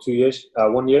for 2 years,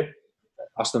 1 year.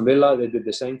 Aston Villa, they did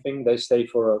the same thing. They stayed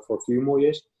for a few more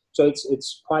years. So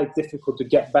it's quite difficult to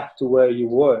get back to where you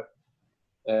were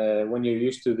when you're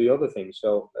used to the other things.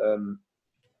 So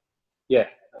yeah,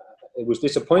 it was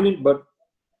disappointing, but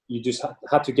you just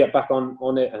had to get back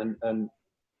on it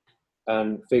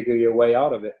and figure your way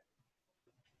out of it.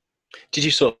 Did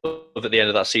you sort of, at the end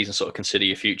of that season, sort of consider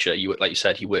your future? You, like you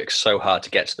said, you worked so hard to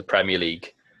get to the Premier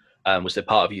League. Was there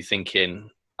part of you thinking,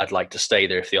 I'd like to stay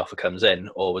there if the offer comes in,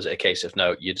 or was it a case of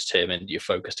no, you're determined, you're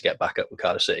focused to get back up with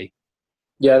Cardiff City?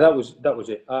 Yeah, that was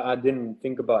it. I didn't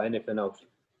think about anything else.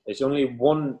 It's only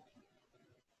one.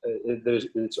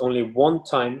 It's only one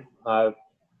time I've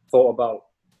thought about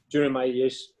during my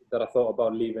years that I thought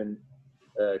about leaving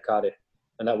Cardiff,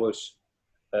 and that was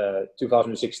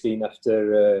 2016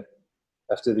 after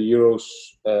the Euros.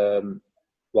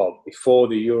 Well, before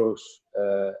the Euros,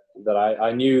 that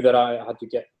I knew that I had to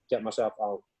get myself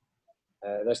out.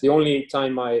 That's the only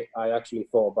time I actually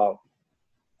thought about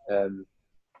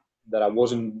that I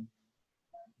wasn't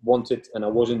wanted, and I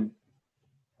wasn't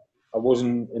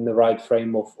in the right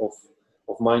frame of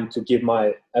mind to give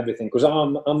my everything, because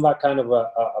I'm that kind of a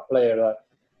player that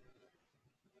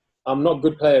I'm not a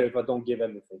good player if I don't give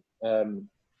everything,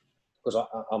 because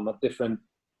I'm a different.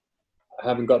 I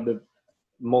haven't got the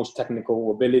most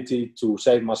technical ability to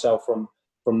save myself from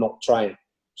not trying.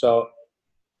 So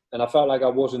I felt like I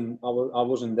wasn't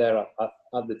there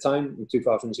at the time in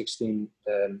 2016,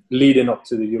 leading up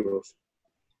to the Euros.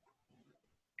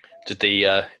 Did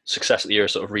the success of the Euro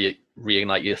sort of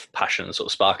reignite your passion and sort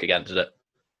of spark again? Did it?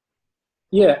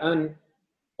 Yeah, and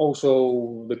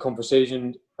also the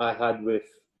conversation I had with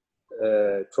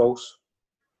Troels.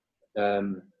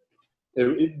 The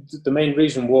main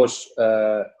reason was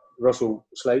Russell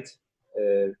Slade,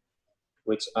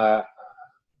 which I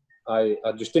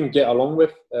just didn't get along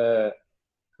with.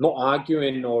 Not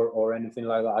arguing or anything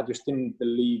like that. I just didn't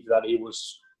believe that he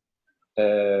was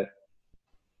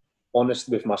honest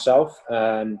with myself,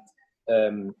 and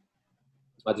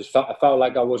I felt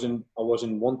like I wasn't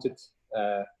wanted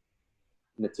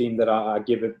in the team that I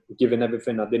given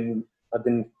everything. I didn't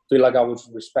feel like I was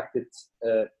respected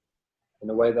in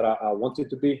the way that I wanted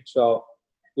to be. So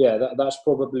yeah, that's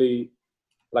probably,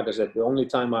 like I said, the only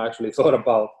time I actually thought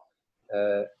about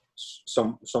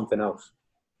something else.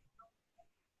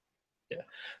 Yeah.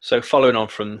 So following on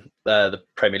from the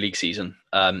Premier League season,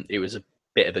 it was a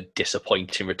bit of a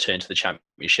disappointing return to the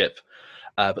Championship,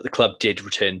 but the club did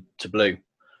return to blue.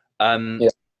 Yeah.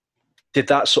 Did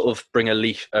that sort of bring a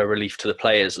relief to the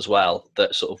players as well,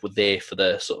 that sort of were there for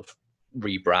the sort of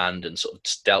rebrand and sort of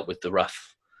dealt with the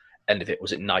rough end of it?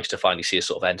 Was it nice to finally see a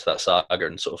sort of end to that saga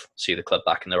and sort of see the club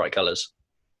back in the right colours?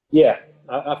 Yeah,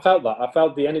 I felt that. I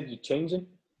felt the energy changing.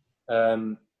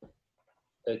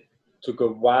 It took a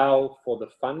while for the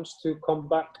fans to come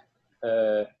back,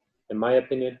 in my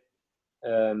opinion.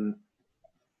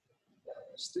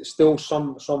 Still,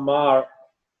 some are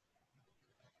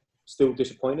still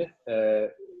disappointed,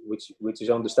 which is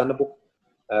understandable.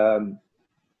 And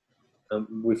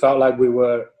we felt like we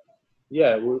were.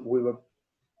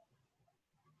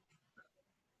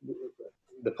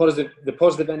 The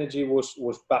positive energy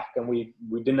was back, and we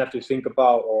didn't have to think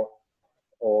about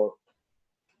or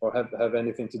have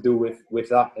anything to do with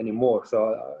that anymore.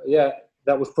 So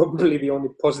that was probably the only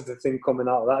positive thing coming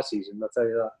out of that season. I'll tell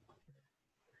you that.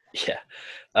 Yeah,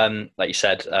 like you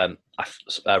said,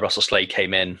 Russell Slade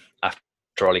came in after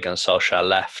Ole Gunnar Solskjaer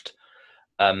left.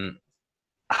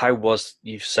 How was,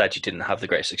 you've said you didn't have the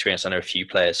greatest experience. I know a few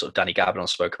players, sort of Danny Gavin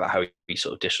spoke about how he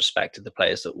sort of disrespected the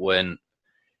players that weren't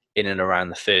in and around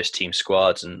the first team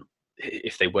squads, and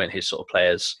if they weren't his sort of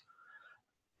players.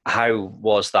 How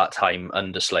was that time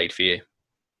under Slade for you?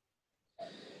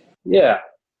 Yeah,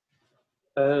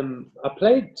 I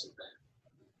played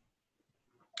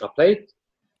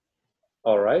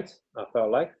all right, I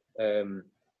felt like,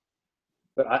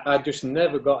 but I just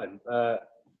never got him.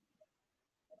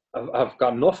 I've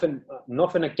got nothing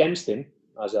against him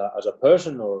as a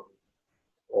person or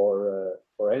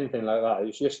anything like that.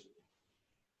 It's just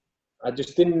I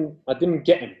didn't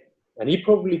get him, and he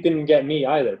probably didn't get me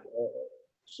either.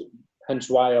 Hence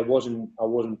why I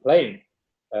wasn't playing.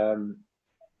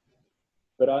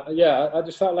 But I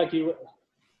just felt like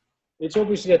it's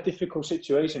obviously a difficult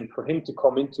situation for him to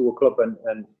come into a club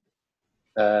and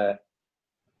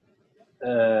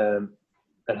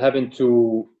having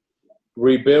to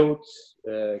rebuild,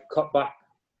 cut back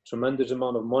tremendous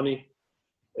amount of money,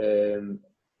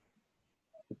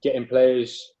 getting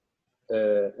players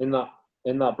in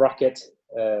that bracket,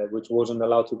 which wasn't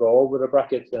allowed to go over the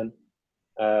bracket, and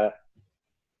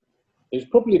it's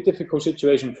probably a difficult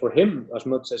situation for him as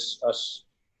much as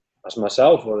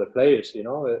myself or the players, you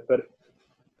know. But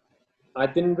I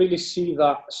didn't really see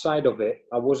that side of it.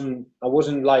 I wasn't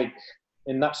like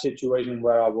in that situation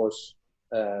where I was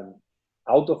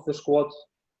out of the squad.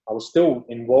 I was still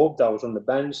involved. I was on the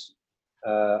bench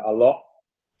a lot,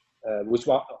 which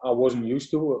I wasn't used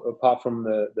to, apart from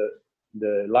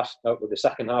the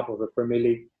second half of the Premier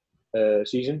League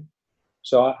season.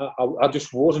 So I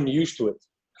just wasn't used to it,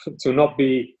 to not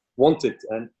be wanted,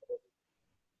 and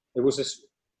it was a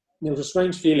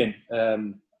strange feeling.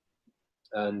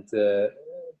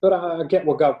 But I get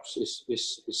what Gabs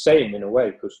is saying in a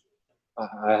way, because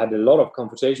I had a lot of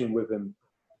conversation with him,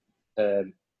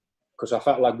 because I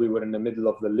felt like we were in the middle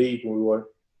of the league.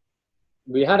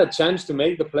 We had a chance to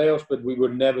make the playoffs, but we were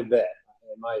never there,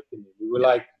 in my opinion. We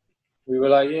were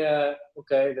like, yeah,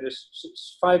 okay, there is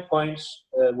 5 points.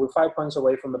 We're 5 points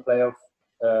away from the playoff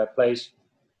place,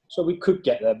 so we could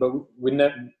get there, but we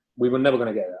were never going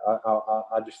to get there.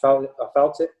 I just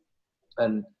felt it,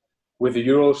 and with the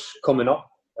Euros coming up,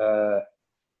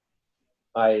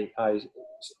 I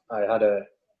had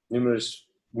numerous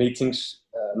meetings,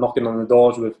 knocking on the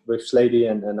doors with Slady,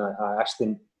 and I asked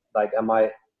him, like,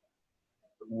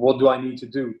 what do I need to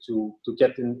do to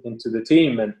get into the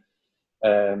team? And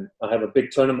I have a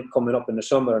big tournament coming up in the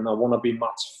summer, and I want to be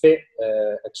match fit,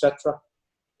 etc.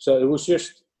 So it was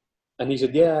just he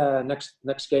said, yeah,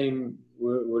 next game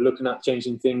we're looking at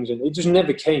changing things, and it just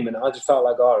never came, and I just felt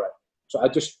like, all right. So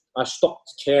I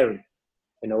stopped caring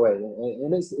in a way,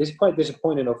 and it's quite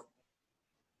disappointing of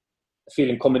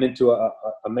feeling coming into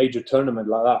a major tournament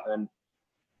like that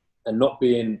and not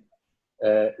being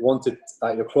wanted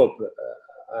at your club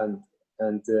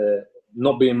and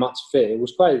not being match fit. It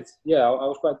was quite, I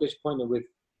was quite disappointed with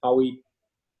how he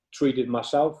treated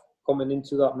myself coming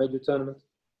into that major tournament.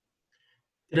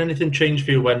 Did anything change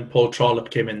for you when Paul Trollope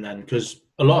came in then? Because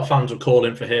a lot of fans were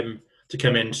calling for him to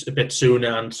come in a bit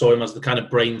sooner and saw him as the kind of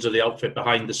brains of the outfit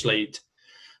behind the Slade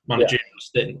managerial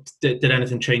stint. Did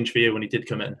anything change for you when he did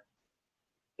come in?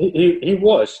 He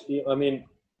was. I mean,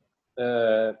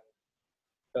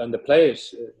 and the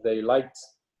players, they liked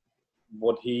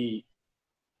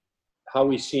how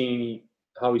he's seen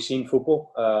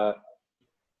football,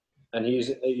 and he's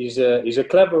a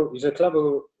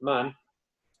clever man,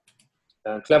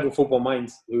 and clever football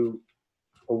mind who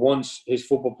wants his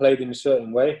football played in a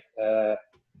certain way,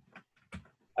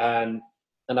 and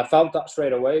I felt that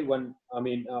straight away when I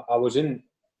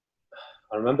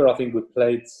remember I think we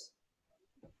played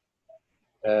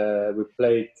it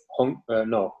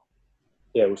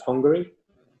was Hungary.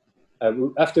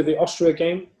 After the Austria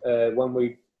game, when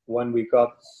we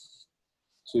got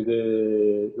to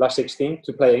the last 16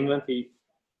 to play England,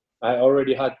 I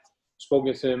already had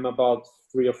spoken to him about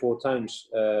 3 or 4 times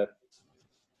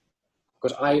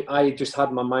because I just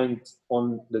had my mind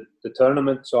on the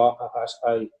tournament, so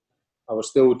I was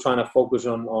still trying to focus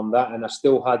on that, and I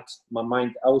still had my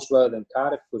mind elsewhere than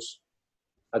Cardiff because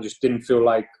I just didn't feel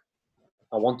like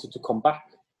I wanted to come back.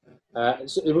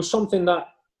 So it was something that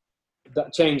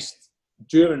changed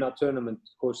during that tournament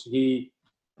because he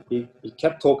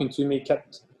kept talking to me,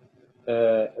 kept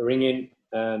ringing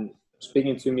and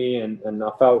speaking to me, and I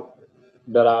felt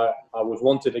that I was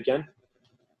wanted again,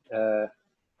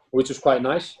 which was quite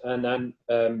nice. And then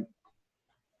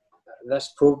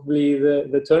that's probably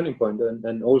the turning point.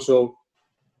 And also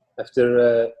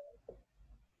after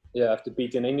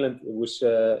beating England, it was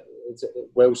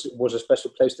Wales was a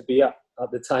special place to be at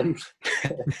the time.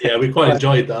 Yeah, we quite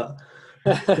enjoyed that.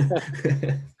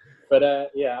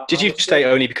 But did you stay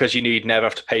only because you knew you'd never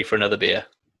have to pay for another beer?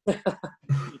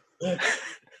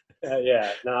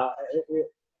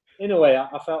 In a way,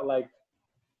 I felt like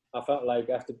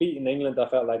after beating England, I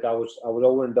felt like I was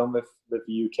over and done with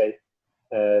the UK.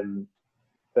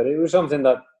 But it was something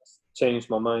that changed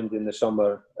my mind in the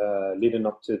summer leading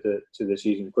up to the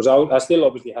season, because I still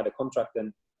obviously had a contract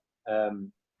then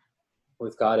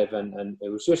with Cardiff, and it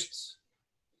was just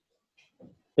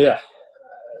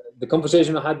the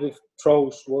conversation I had with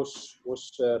Troels was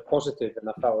positive, and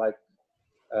I felt like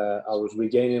I was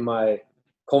regaining my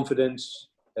confidence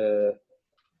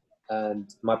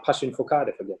and my passion for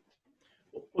Cardiff again.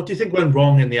 What do you think went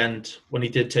wrong in the end when he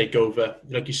did take over?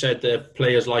 Like you said, the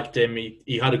players liked him.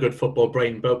 He had a good football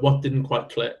brain, but what didn't quite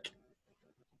click?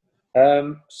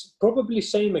 Probably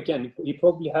same again. He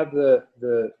probably had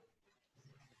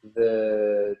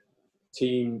the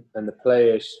team and the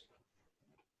players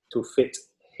to fit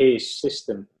his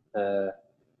system,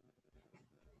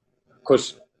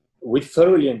 because we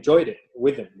thoroughly enjoyed it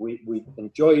with him. We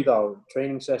enjoyed our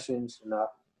training sessions, and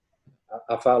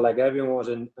I felt like everyone was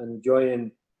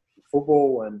enjoying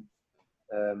football, and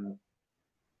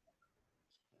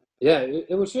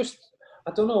it was just,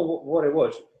 I don't know what it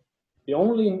was. The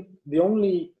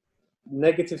only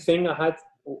negative thing I had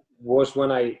was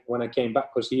when I came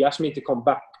back, because he asked me to come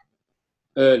back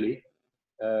early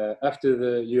after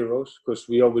the Euros, because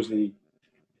we obviously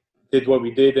did what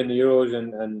we did in the Euros,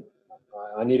 and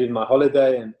I needed my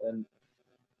holiday, and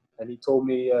he told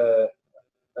me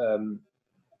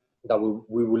that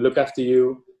we will look after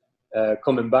you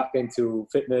coming back into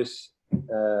fitness,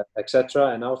 etc.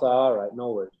 And I was like, all right,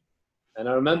 no worries. And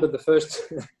I remember the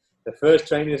first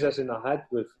training session I had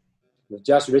with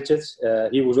Jas Richards.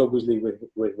 He was obviously with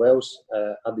Wales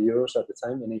at the Euros at the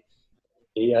time, and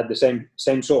he had the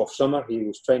same sort of summer. He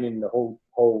was training the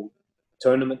whole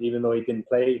tournament, even though he didn't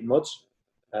play much.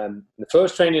 The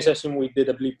first training session we did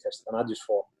a bleep test, and I just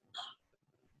thought,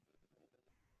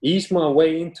 ease my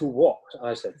way into what?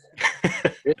 I said,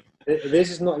 this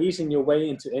is not easing your way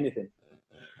into anything.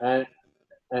 And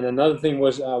another thing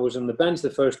was, I was on the bench the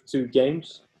first 2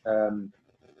 games, and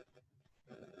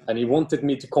he wanted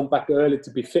me to come back early to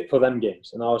be fit for them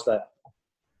games. And I was like,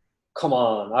 come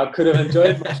on, I could have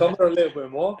enjoyed my summer a little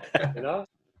bit more, you know?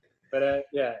 But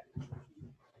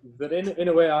but in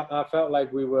a way, I felt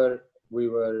like we were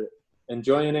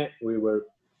enjoying it. We were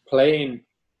playing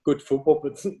good football,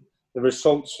 but the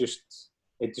results just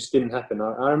didn't happen.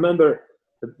 I remember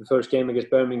the first game against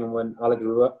Birmingham when Alex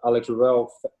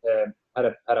Ravel had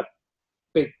a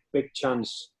big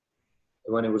chance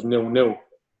when it was 0-0,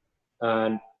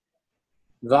 and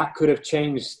that could have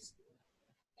changed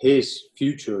his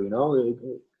future.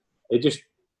 It just,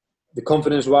 the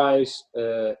confidence wise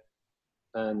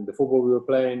and the football we were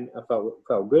playing, I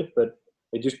felt good, but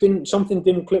it just something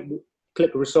didn't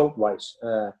click result wise.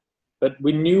 But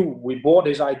we bought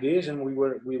his ideas, and we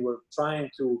were trying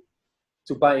to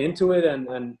buy into it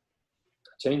and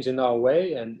change in our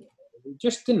way, and it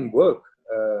just didn't work,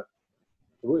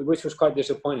 which was quite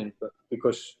disappointing, but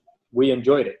because we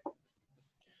enjoyed it.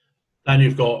 Then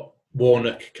you've got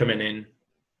Warnock coming in.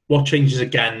 What changes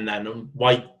again then, and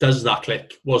why does that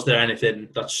click? Was there anything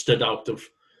that stood out of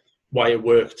why it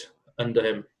worked under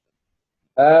him?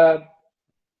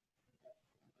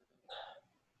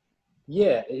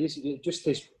 Yeah, just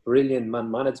his brilliant man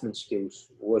management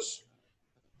skills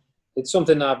it's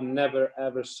something I've never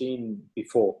ever seen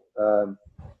before.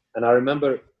 And I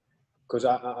remember, because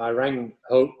I rang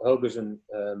Helguson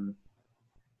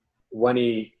when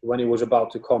he was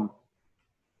about to come,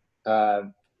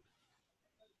 and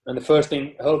the first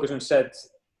thing Helguson said,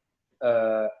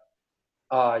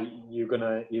 you're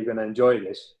gonna enjoy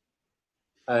this,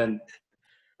 and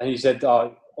he said,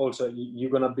 also you're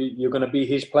gonna be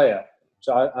his player.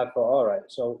 So I thought, all right,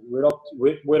 so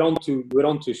we're on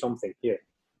to something here.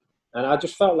 And I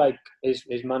just felt like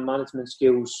his man management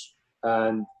skills,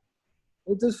 and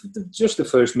just the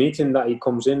first meeting that he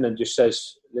comes in and just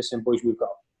says, "Listen, boys, we've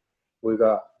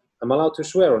got. Am I allowed to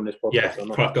swear on this podcast? Yeah, or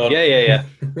not? crack on. Yeah.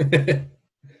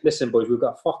 Listen, boys, we've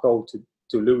got fuck all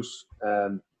to lose."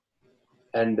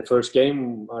 And the first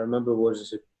game I remember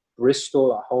was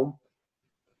Bristol at home,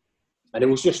 and it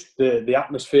was just the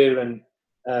atmosphere, and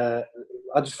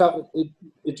I just felt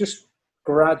it just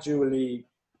gradually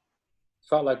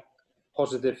felt like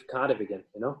positive Cardiff again.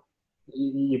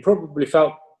 You probably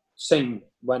felt same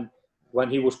when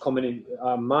he was coming in,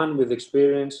 a man with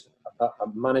experience, a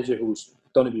manager who's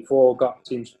done it before, got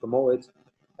teams promoted,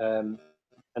 and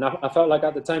I felt like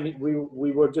at the time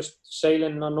we were just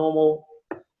sailing a normal.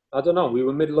 I don't know. We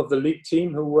were middle of the league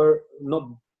team who were not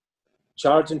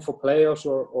charging for playoffs,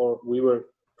 or we were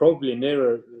probably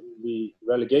nearer the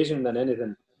relegation than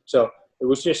anything. So it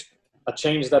was just a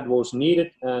change that was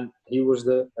needed, and he was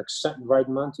the exact right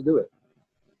man to do it.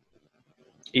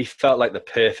 He felt like the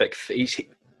perfect.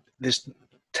 This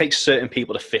takes certain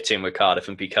people to fit in with Cardiff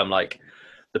and become like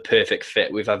the perfect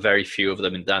fit. We've had very few of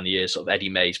them in down the years. Sort of Eddie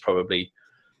May's probably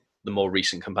the more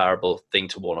recent comparable thing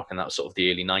to Warnock, and that was sort of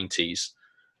the early 90s.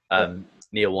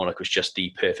 Neil Warnock was just the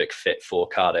perfect fit for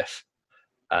Cardiff,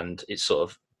 and it sort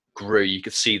of grew. You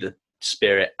could see the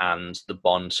spirit and the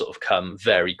bond sort of come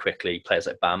very quickly. Players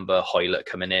like Bamba, Hoylett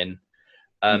coming in.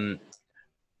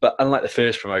 But unlike the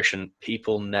first promotion,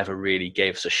 people never really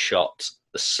gave us a shot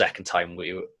the second time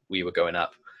we were going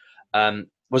up.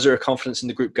 Was there a confidence in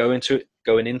the group going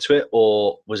into it,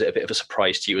 or was it a bit of a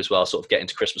surprise to you as well, sort of getting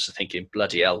to Christmas and thinking,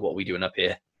 bloody hell, what are we doing up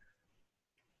here?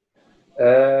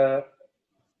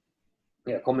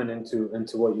 Coming into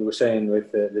what you were saying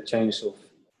with the change of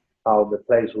how the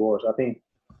place was, I think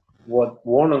what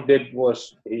Warnock did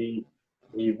was he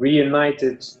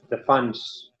reunited the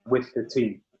fans with the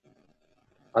team.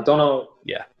 I don't know.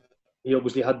 Yeah. He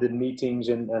obviously had the meetings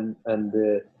and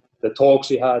the talks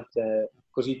he had,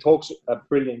 because he talks a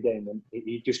brilliant game, and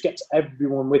he just gets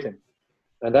everyone with him.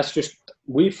 And that's just,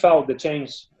 we felt the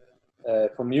change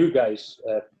from you guys,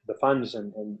 the fans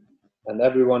and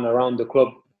everyone around the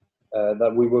club,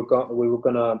 that we were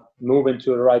gonna move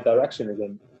into the right direction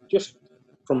again, just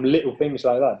from little things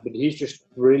like that. But he's just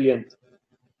brilliant.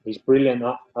 He's brilliant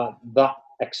at that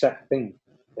exact thing,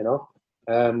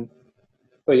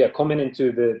 But yeah, coming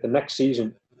into the next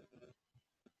season,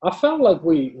 I felt like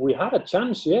we had a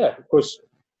chance, because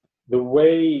the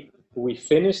way we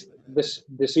finished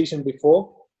the season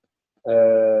before,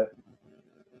 the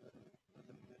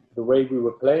way we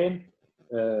were playing,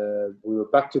 we were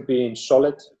back to being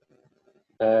solid,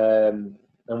 and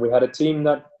we had a team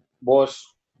that was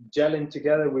gelling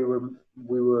together. We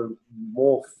were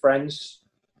more friends,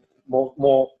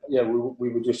 more. We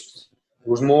were just. It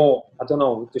was more, I don't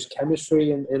know, just chemistry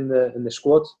in the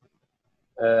squad,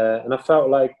 and I felt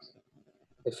like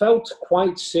it felt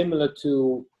quite similar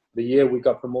to the year we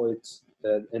got promoted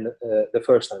in the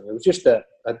first time. It was just a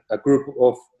group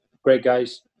of great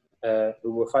guys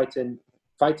who were fighting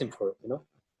for it,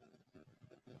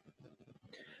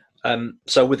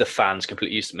 So with the fans,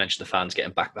 completely used to mention the fans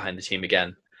getting back behind the team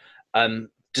again.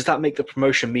 Does that make the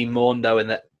promotion mean more, knowing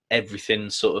that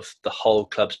everything, sort of the whole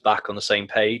club's back on the same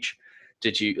page?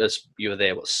 Did you, as you were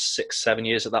there, 6-7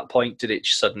 years at that point, did it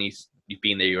suddenly, you've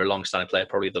been there, you're a long-standing player,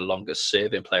 probably the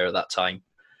longest-serving player at that time.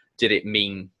 Did it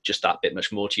mean just that bit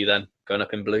much more to you then, going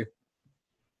up in blue?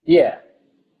 Yeah,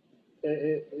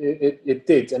 it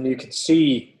did, and you could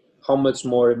see how much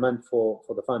more it meant for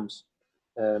the fans.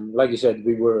 Like you said,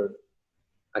 we were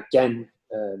again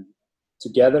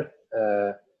together.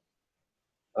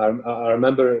 I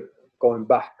remember going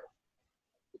back.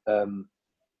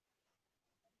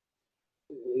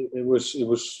 It was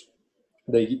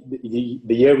the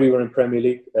year we were in Premier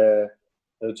League. It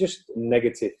was just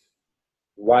negative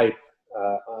vibe.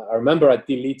 I remember I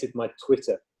deleted my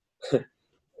Twitter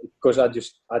because I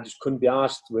just couldn't be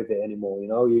asked with it anymore. You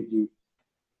know,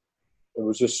 it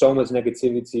was just so much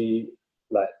negativity,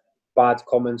 like bad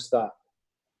comments that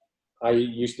I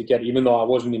used to get, even though I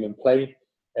wasn't even playing.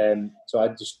 So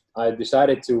I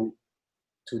decided to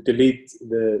delete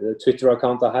the Twitter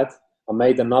account I had. I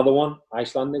made another one,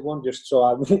 Icelandic one, just so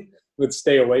I would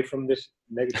stay away from this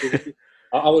negativity.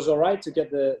 I was all right to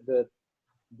get the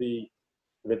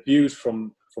views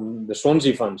from the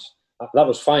Swansea fans. That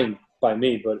was fine by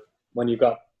me, but when you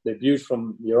got the views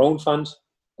from your own fans,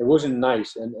 it wasn't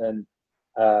nice. And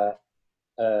the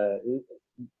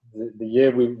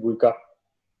year we got,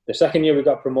 the second year we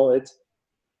got promoted,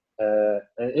 and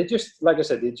it just, like I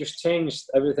said, it just changed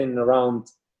everything around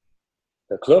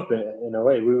the club in a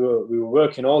way. We were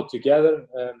working all together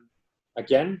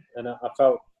again, and I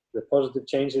felt the positive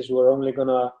changes were only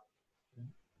gonna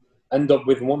end up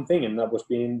with one thing, and that was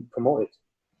being promoted.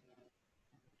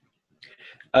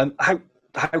 How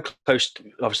close?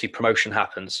 Obviously, promotion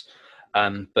happens,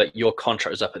 but your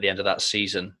contract was up at the end of that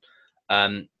season.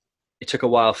 It took a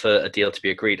while for a deal to be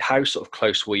agreed. How sort of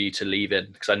close were you to leaving?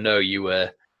 Because I know you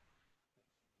were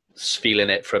feeling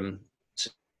it from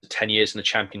 10 years in the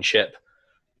Championship.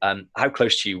 How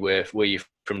close to you were you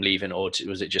from leaving, or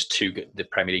was it just too good, the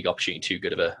Premier League opportunity, too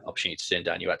good of an opportunity to turn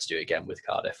down? You had to do it again with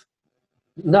Cardiff.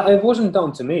 No, it wasn't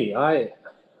down to me. I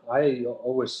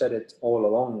always said it all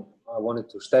along. I wanted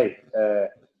to stay,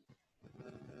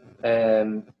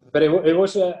 but it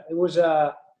was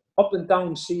a up and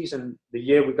down season the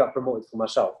year we got promoted for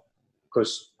myself,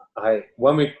 because I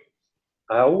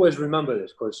always remember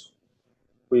this because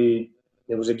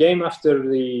there was a game after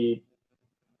the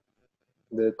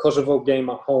Kosovo game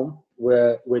at home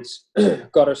which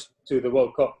got us to the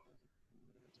World Cup,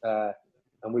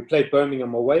 and we played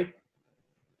Birmingham away,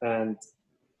 and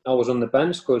I was on the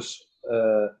bench because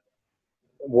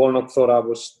Warnock thought I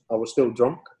was still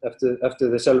drunk after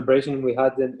the celebration we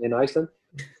had in Iceland,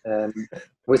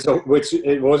 which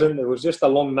it wasn't. It was just a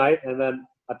long night, and then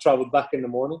I travelled back in the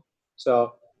morning.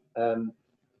 So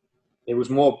it was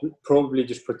more probably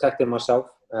just protecting myself.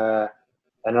 And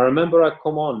I remember I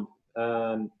come on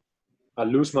and I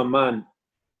lose my man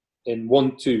in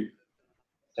 1-2,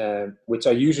 which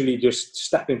I usually just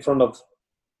step in front of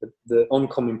the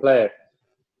oncoming player.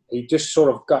 He just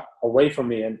sort of got away from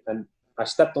me, and I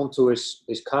stepped onto his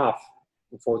calf,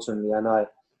 unfortunately, and I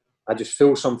just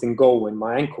feel something go in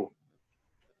my ankle,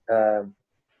 and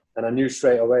I knew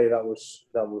straight away that was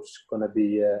going to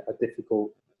be a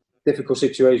difficult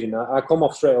situation. I come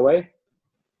off straight away,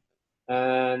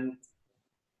 and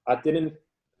I didn't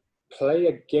play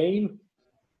a game.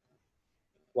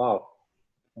 Wow,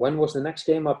 when was the next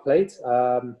game I played?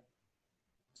 I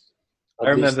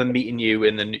remember meeting you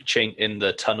in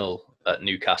the tunnel at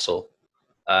Newcastle.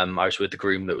 I was with the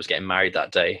groom that was getting married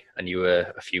that day, and you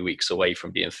were a few weeks away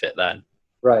from being fit then.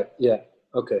 Right. Yeah.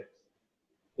 Okay.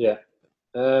 Yeah.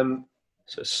 So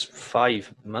it's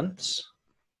 5 months.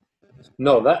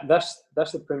 No, that's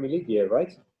the Premier League year,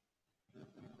 right?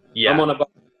 Yeah. I'm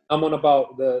on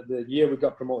about the year we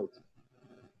got promoted.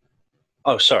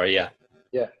 Oh, sorry. Yeah.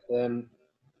 Yeah. And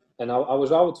I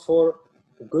was out for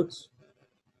a good.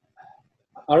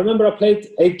 I remember I played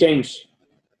 8 games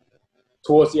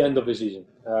towards the end of the season.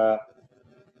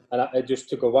 And it just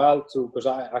took a while because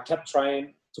I kept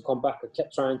trying to come back.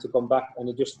 And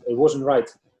it wasn't right.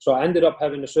 So I ended up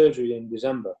having the surgery in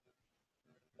December.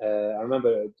 I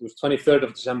remember it was 23rd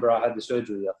of December I had the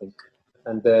surgery, I think.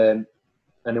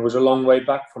 And it was a long way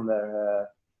back from there.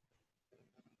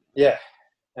 Yeah.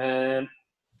 And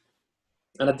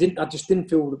I just didn't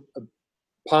feel a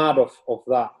part of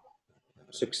that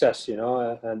success, you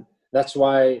know. And that's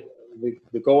why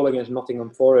the goal against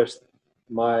Nottingham Forest,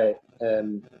 the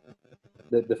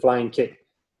flying kick,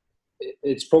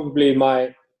 it's probably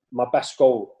my best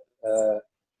goal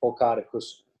for Cardiff,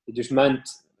 because it just meant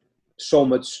so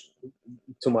much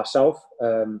to myself,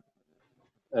 and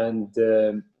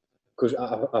because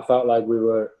I felt like we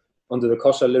were under the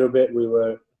cosh a little bit. We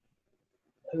were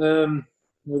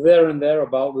there and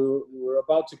thereabout. We were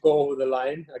about to go over the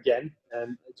line again,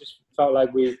 and it just felt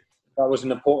like we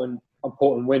an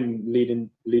important win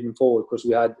leading forward, because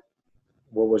we had,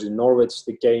 what was it, Norwich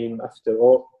the game after,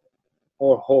 or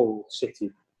Hull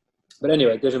City. But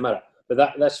anyway, it doesn't matter. But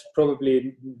that's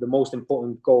probably the most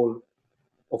important goal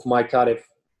of my Cardiff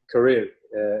career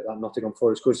at Nottingham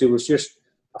Forest, because it was just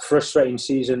a frustrating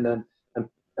season,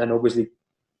 and obviously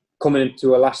coming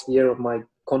into a last year of my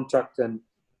contract, and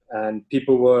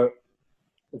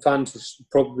fans were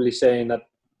probably saying that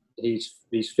he's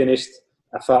finished.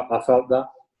 I felt that,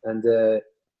 and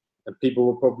people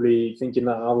were probably thinking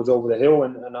that I was over the hill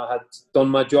and I had done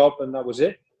my job and that was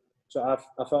it. So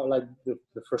I felt like the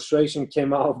frustration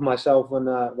came out of myself when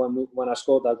I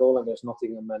scored that goal against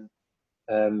Nottingham,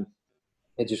 and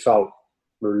it just felt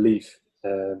relief.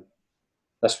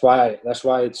 That's why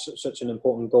it's such an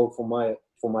important goal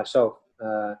for myself.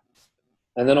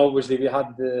 And then obviously we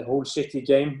had the Hull City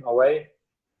game away,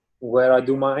 where I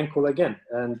do my ankle again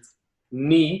and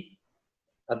knee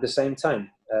at the same time,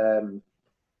 and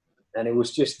it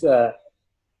was just.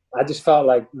 I just felt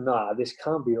like, nah, this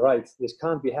can't be right. This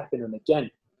can't be happening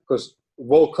again, because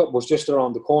World Cup was just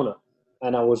around the corner,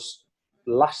 and it was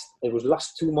last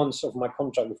 2 months of my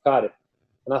contract with Cardiff,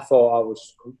 and I thought I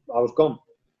was gone.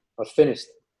 I was finished,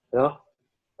 you know.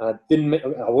 I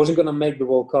wasn't going to make the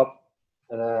World Cup,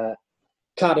 and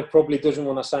Cardiff probably doesn't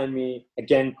want to sign me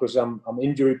again because I'm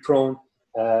injury prone.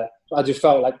 I just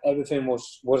felt like everything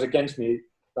was against me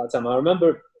that time. I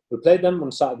remember we played them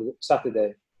on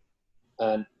Saturday,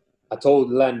 and I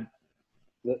told Len,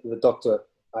 the doctor,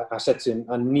 I said to him,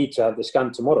 I need to have the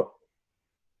scan tomorrow.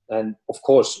 And of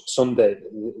course, Sunday,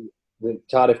 the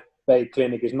Cardiff Bay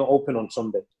Clinic is not open on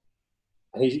Sunday.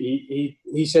 And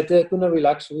he said, they're going to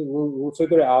relax, we'll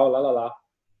figure it out, la la la.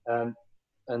 And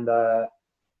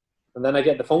then I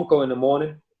get the phone call in the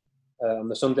morning. On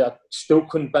the Sunday, I still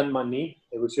couldn't bend my knee.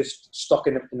 It was just stuck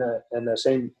in the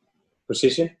same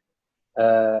position.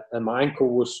 And my ankle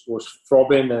was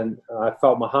throbbing, and I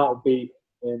felt my heart beat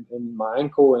in my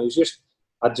ankle, and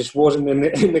I just wasn't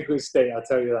in a good state. I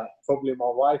tell you that. Probably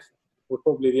my wife was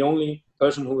probably the only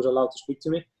person who was allowed to speak to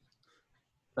me.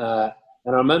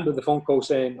 And I remember the phone call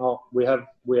saying, "Oh, we have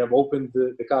opened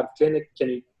the Cardiff Clinic. Can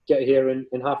you get here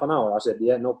in half an hour?" I said,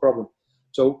 "Yeah, no problem."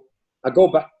 So I go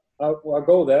back. I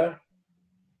go there,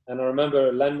 and I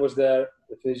remember Len was there,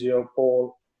 the physio,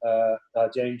 Paul,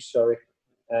 James, sorry,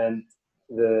 and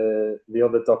the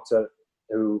other doctor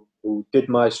who did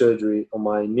my surgery on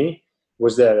my knee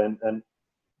was there, and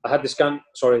I had the scan.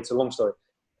 Sorry, it's a long story.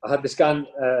 I had the scan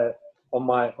on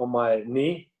my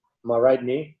knee, my right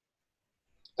knee,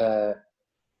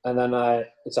 and then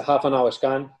it's a half an hour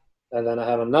scan, and then I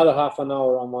have another half an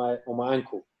hour on my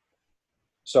ankle.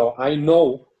 So I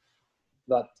know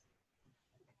that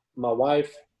my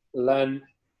wife, Len,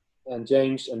 and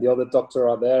James, and the other doctor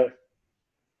are there,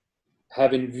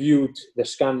 having viewed the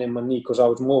scan in my knee, because I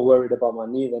was more worried about my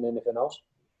knee than anything else.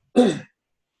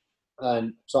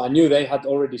 And so I knew they had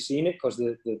already seen it, because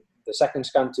the second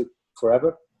scan took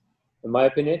forever, in my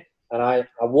opinion. And I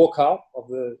walk out of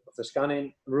the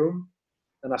scanning room,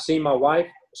 and I see my wife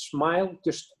smile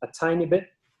just a tiny bit,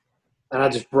 and I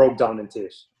just broke down in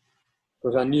tears,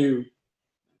 because I knew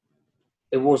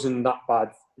it wasn't that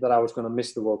bad that I was going to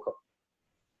miss the World Cup.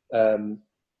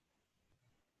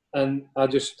 And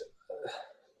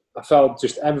I felt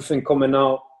just everything coming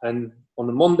out. And on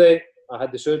the Monday, I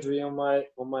had the surgery on my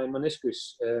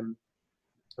meniscus,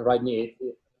 right knee.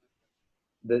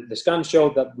 The scan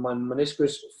showed that my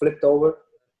meniscus flipped over,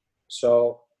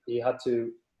 so he had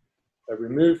to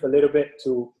remove a little bit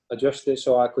to adjust it,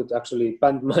 so I could actually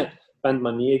bend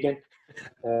my knee again.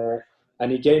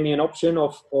 And he gave me an option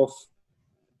of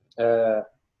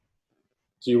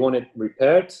do you want it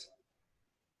repaired?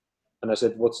 And I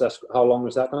said, how long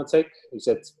is that going to take? He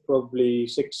said, probably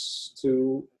 5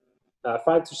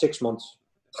 to 6 months.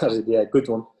 I said, yeah, good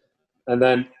one. And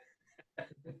then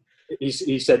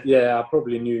he said, yeah, I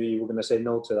probably knew you were going to say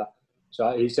no to that.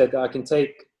 So he said, I can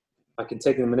take the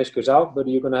meniscus out, but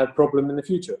you're going to have a problem in the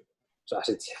future. So I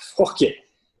said, yeah, fuck it.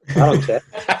 I don't care.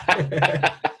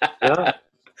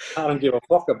 I don't give a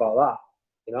fuck about that.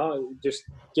 Just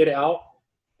get it out,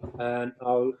 and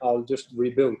I'll just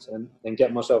rebuild and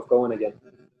get myself going again.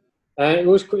 And it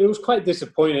was quite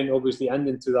disappointing, obviously,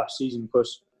 ending to that season,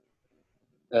 because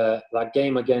that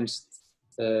game against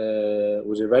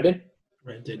was it Reading?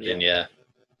 Reading, yeah.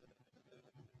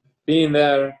 Being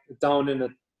there down in the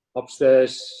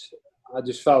upstairs, I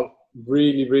just felt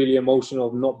really, really emotional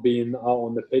of not being out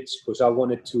on the pitch, because I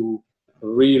wanted to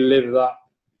relive that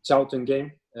Charlton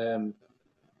game.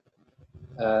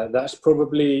 That's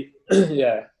probably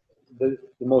the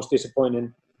most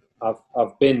disappointing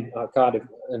I've been at Cardiff.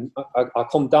 And I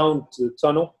come down to the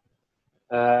tunnel,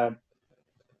 and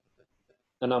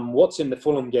I'm watching the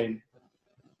Fulham game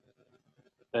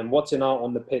and watching out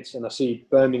on the pitch, and I see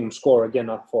Birmingham score again.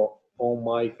 I thought, oh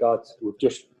my God,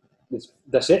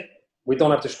 that's it. We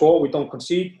don't have to score. We don't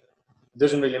concede. It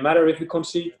doesn't really matter if we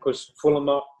concede because Fulham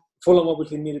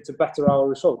obviously needed to better our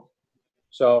result.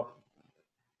 So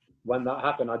when that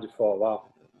happened, I just thought,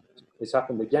 wow, it's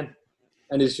happened again.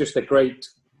 And it's just a great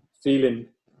feeling,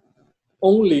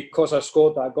 only because I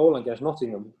scored that goal against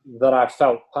Nottingham, that I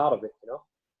felt part of it, you know?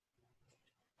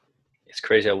 It's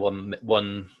crazy how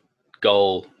one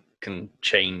goal can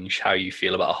change how you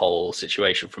feel about a whole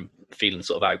situation, from feeling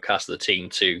sort of outcast of the team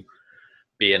to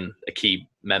being a key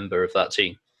member of that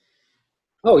team.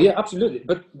 Oh, yeah, absolutely.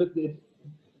 But the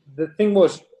thing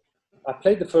was, I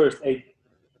played the first 8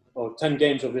 or 10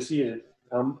 games of the season.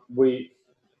 We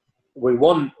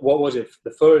won, what was it,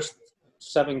 the first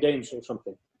 7 games or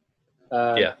something.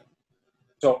 Yeah.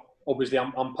 So obviously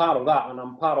I'm part of that, and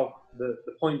I'm part of the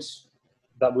points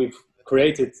that we've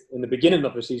created in the beginning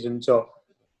of the season. So,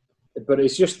 but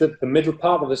it's just the middle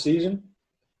part of the season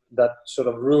that sort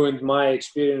of ruined my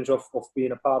experience of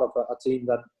being a part of a team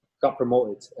that got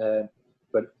promoted.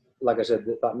 But like I said,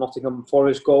 that Nottingham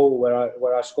Forest goal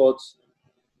where I scored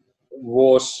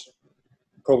was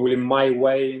probably my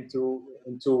way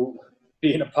into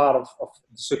being a part of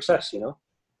success, you know.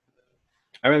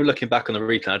 I remember looking back on the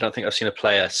replay, I don't think I've seen a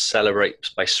player celebrate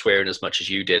by swearing as much as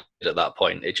you did at that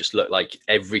point. It just looked like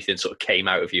everything sort of came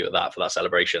out of you for that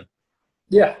celebration.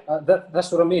 Yeah,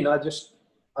 that's what I mean. I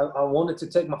wanted to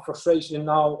take my frustration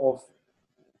now of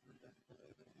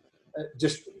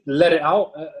just let it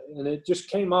out, and it just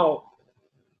came out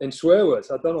in swear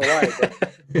words. I don't know why, but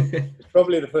it's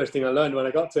probably the first thing I learned when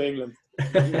I got to England.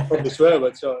 Probably swear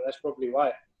words, so that's probably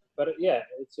why. But yeah,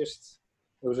 it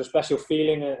was a special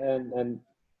feeling and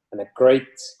a great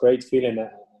feeling.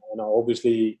 And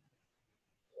obviously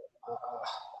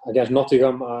against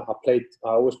Nottingham, I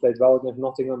always played well against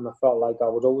Nottingham. I felt like I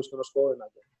was always going to score in that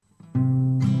game.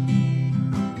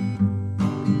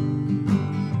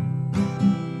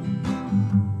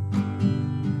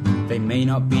 They may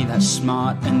not be that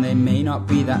smart and they may not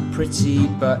be that pretty,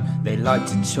 but they like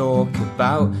to talk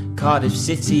about Cardiff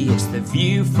City. It's the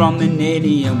view from the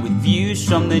Ninian, with views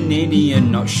from the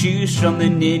Ninian, not shoes from the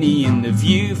Ninian, the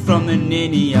view from the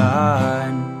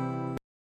Ninian.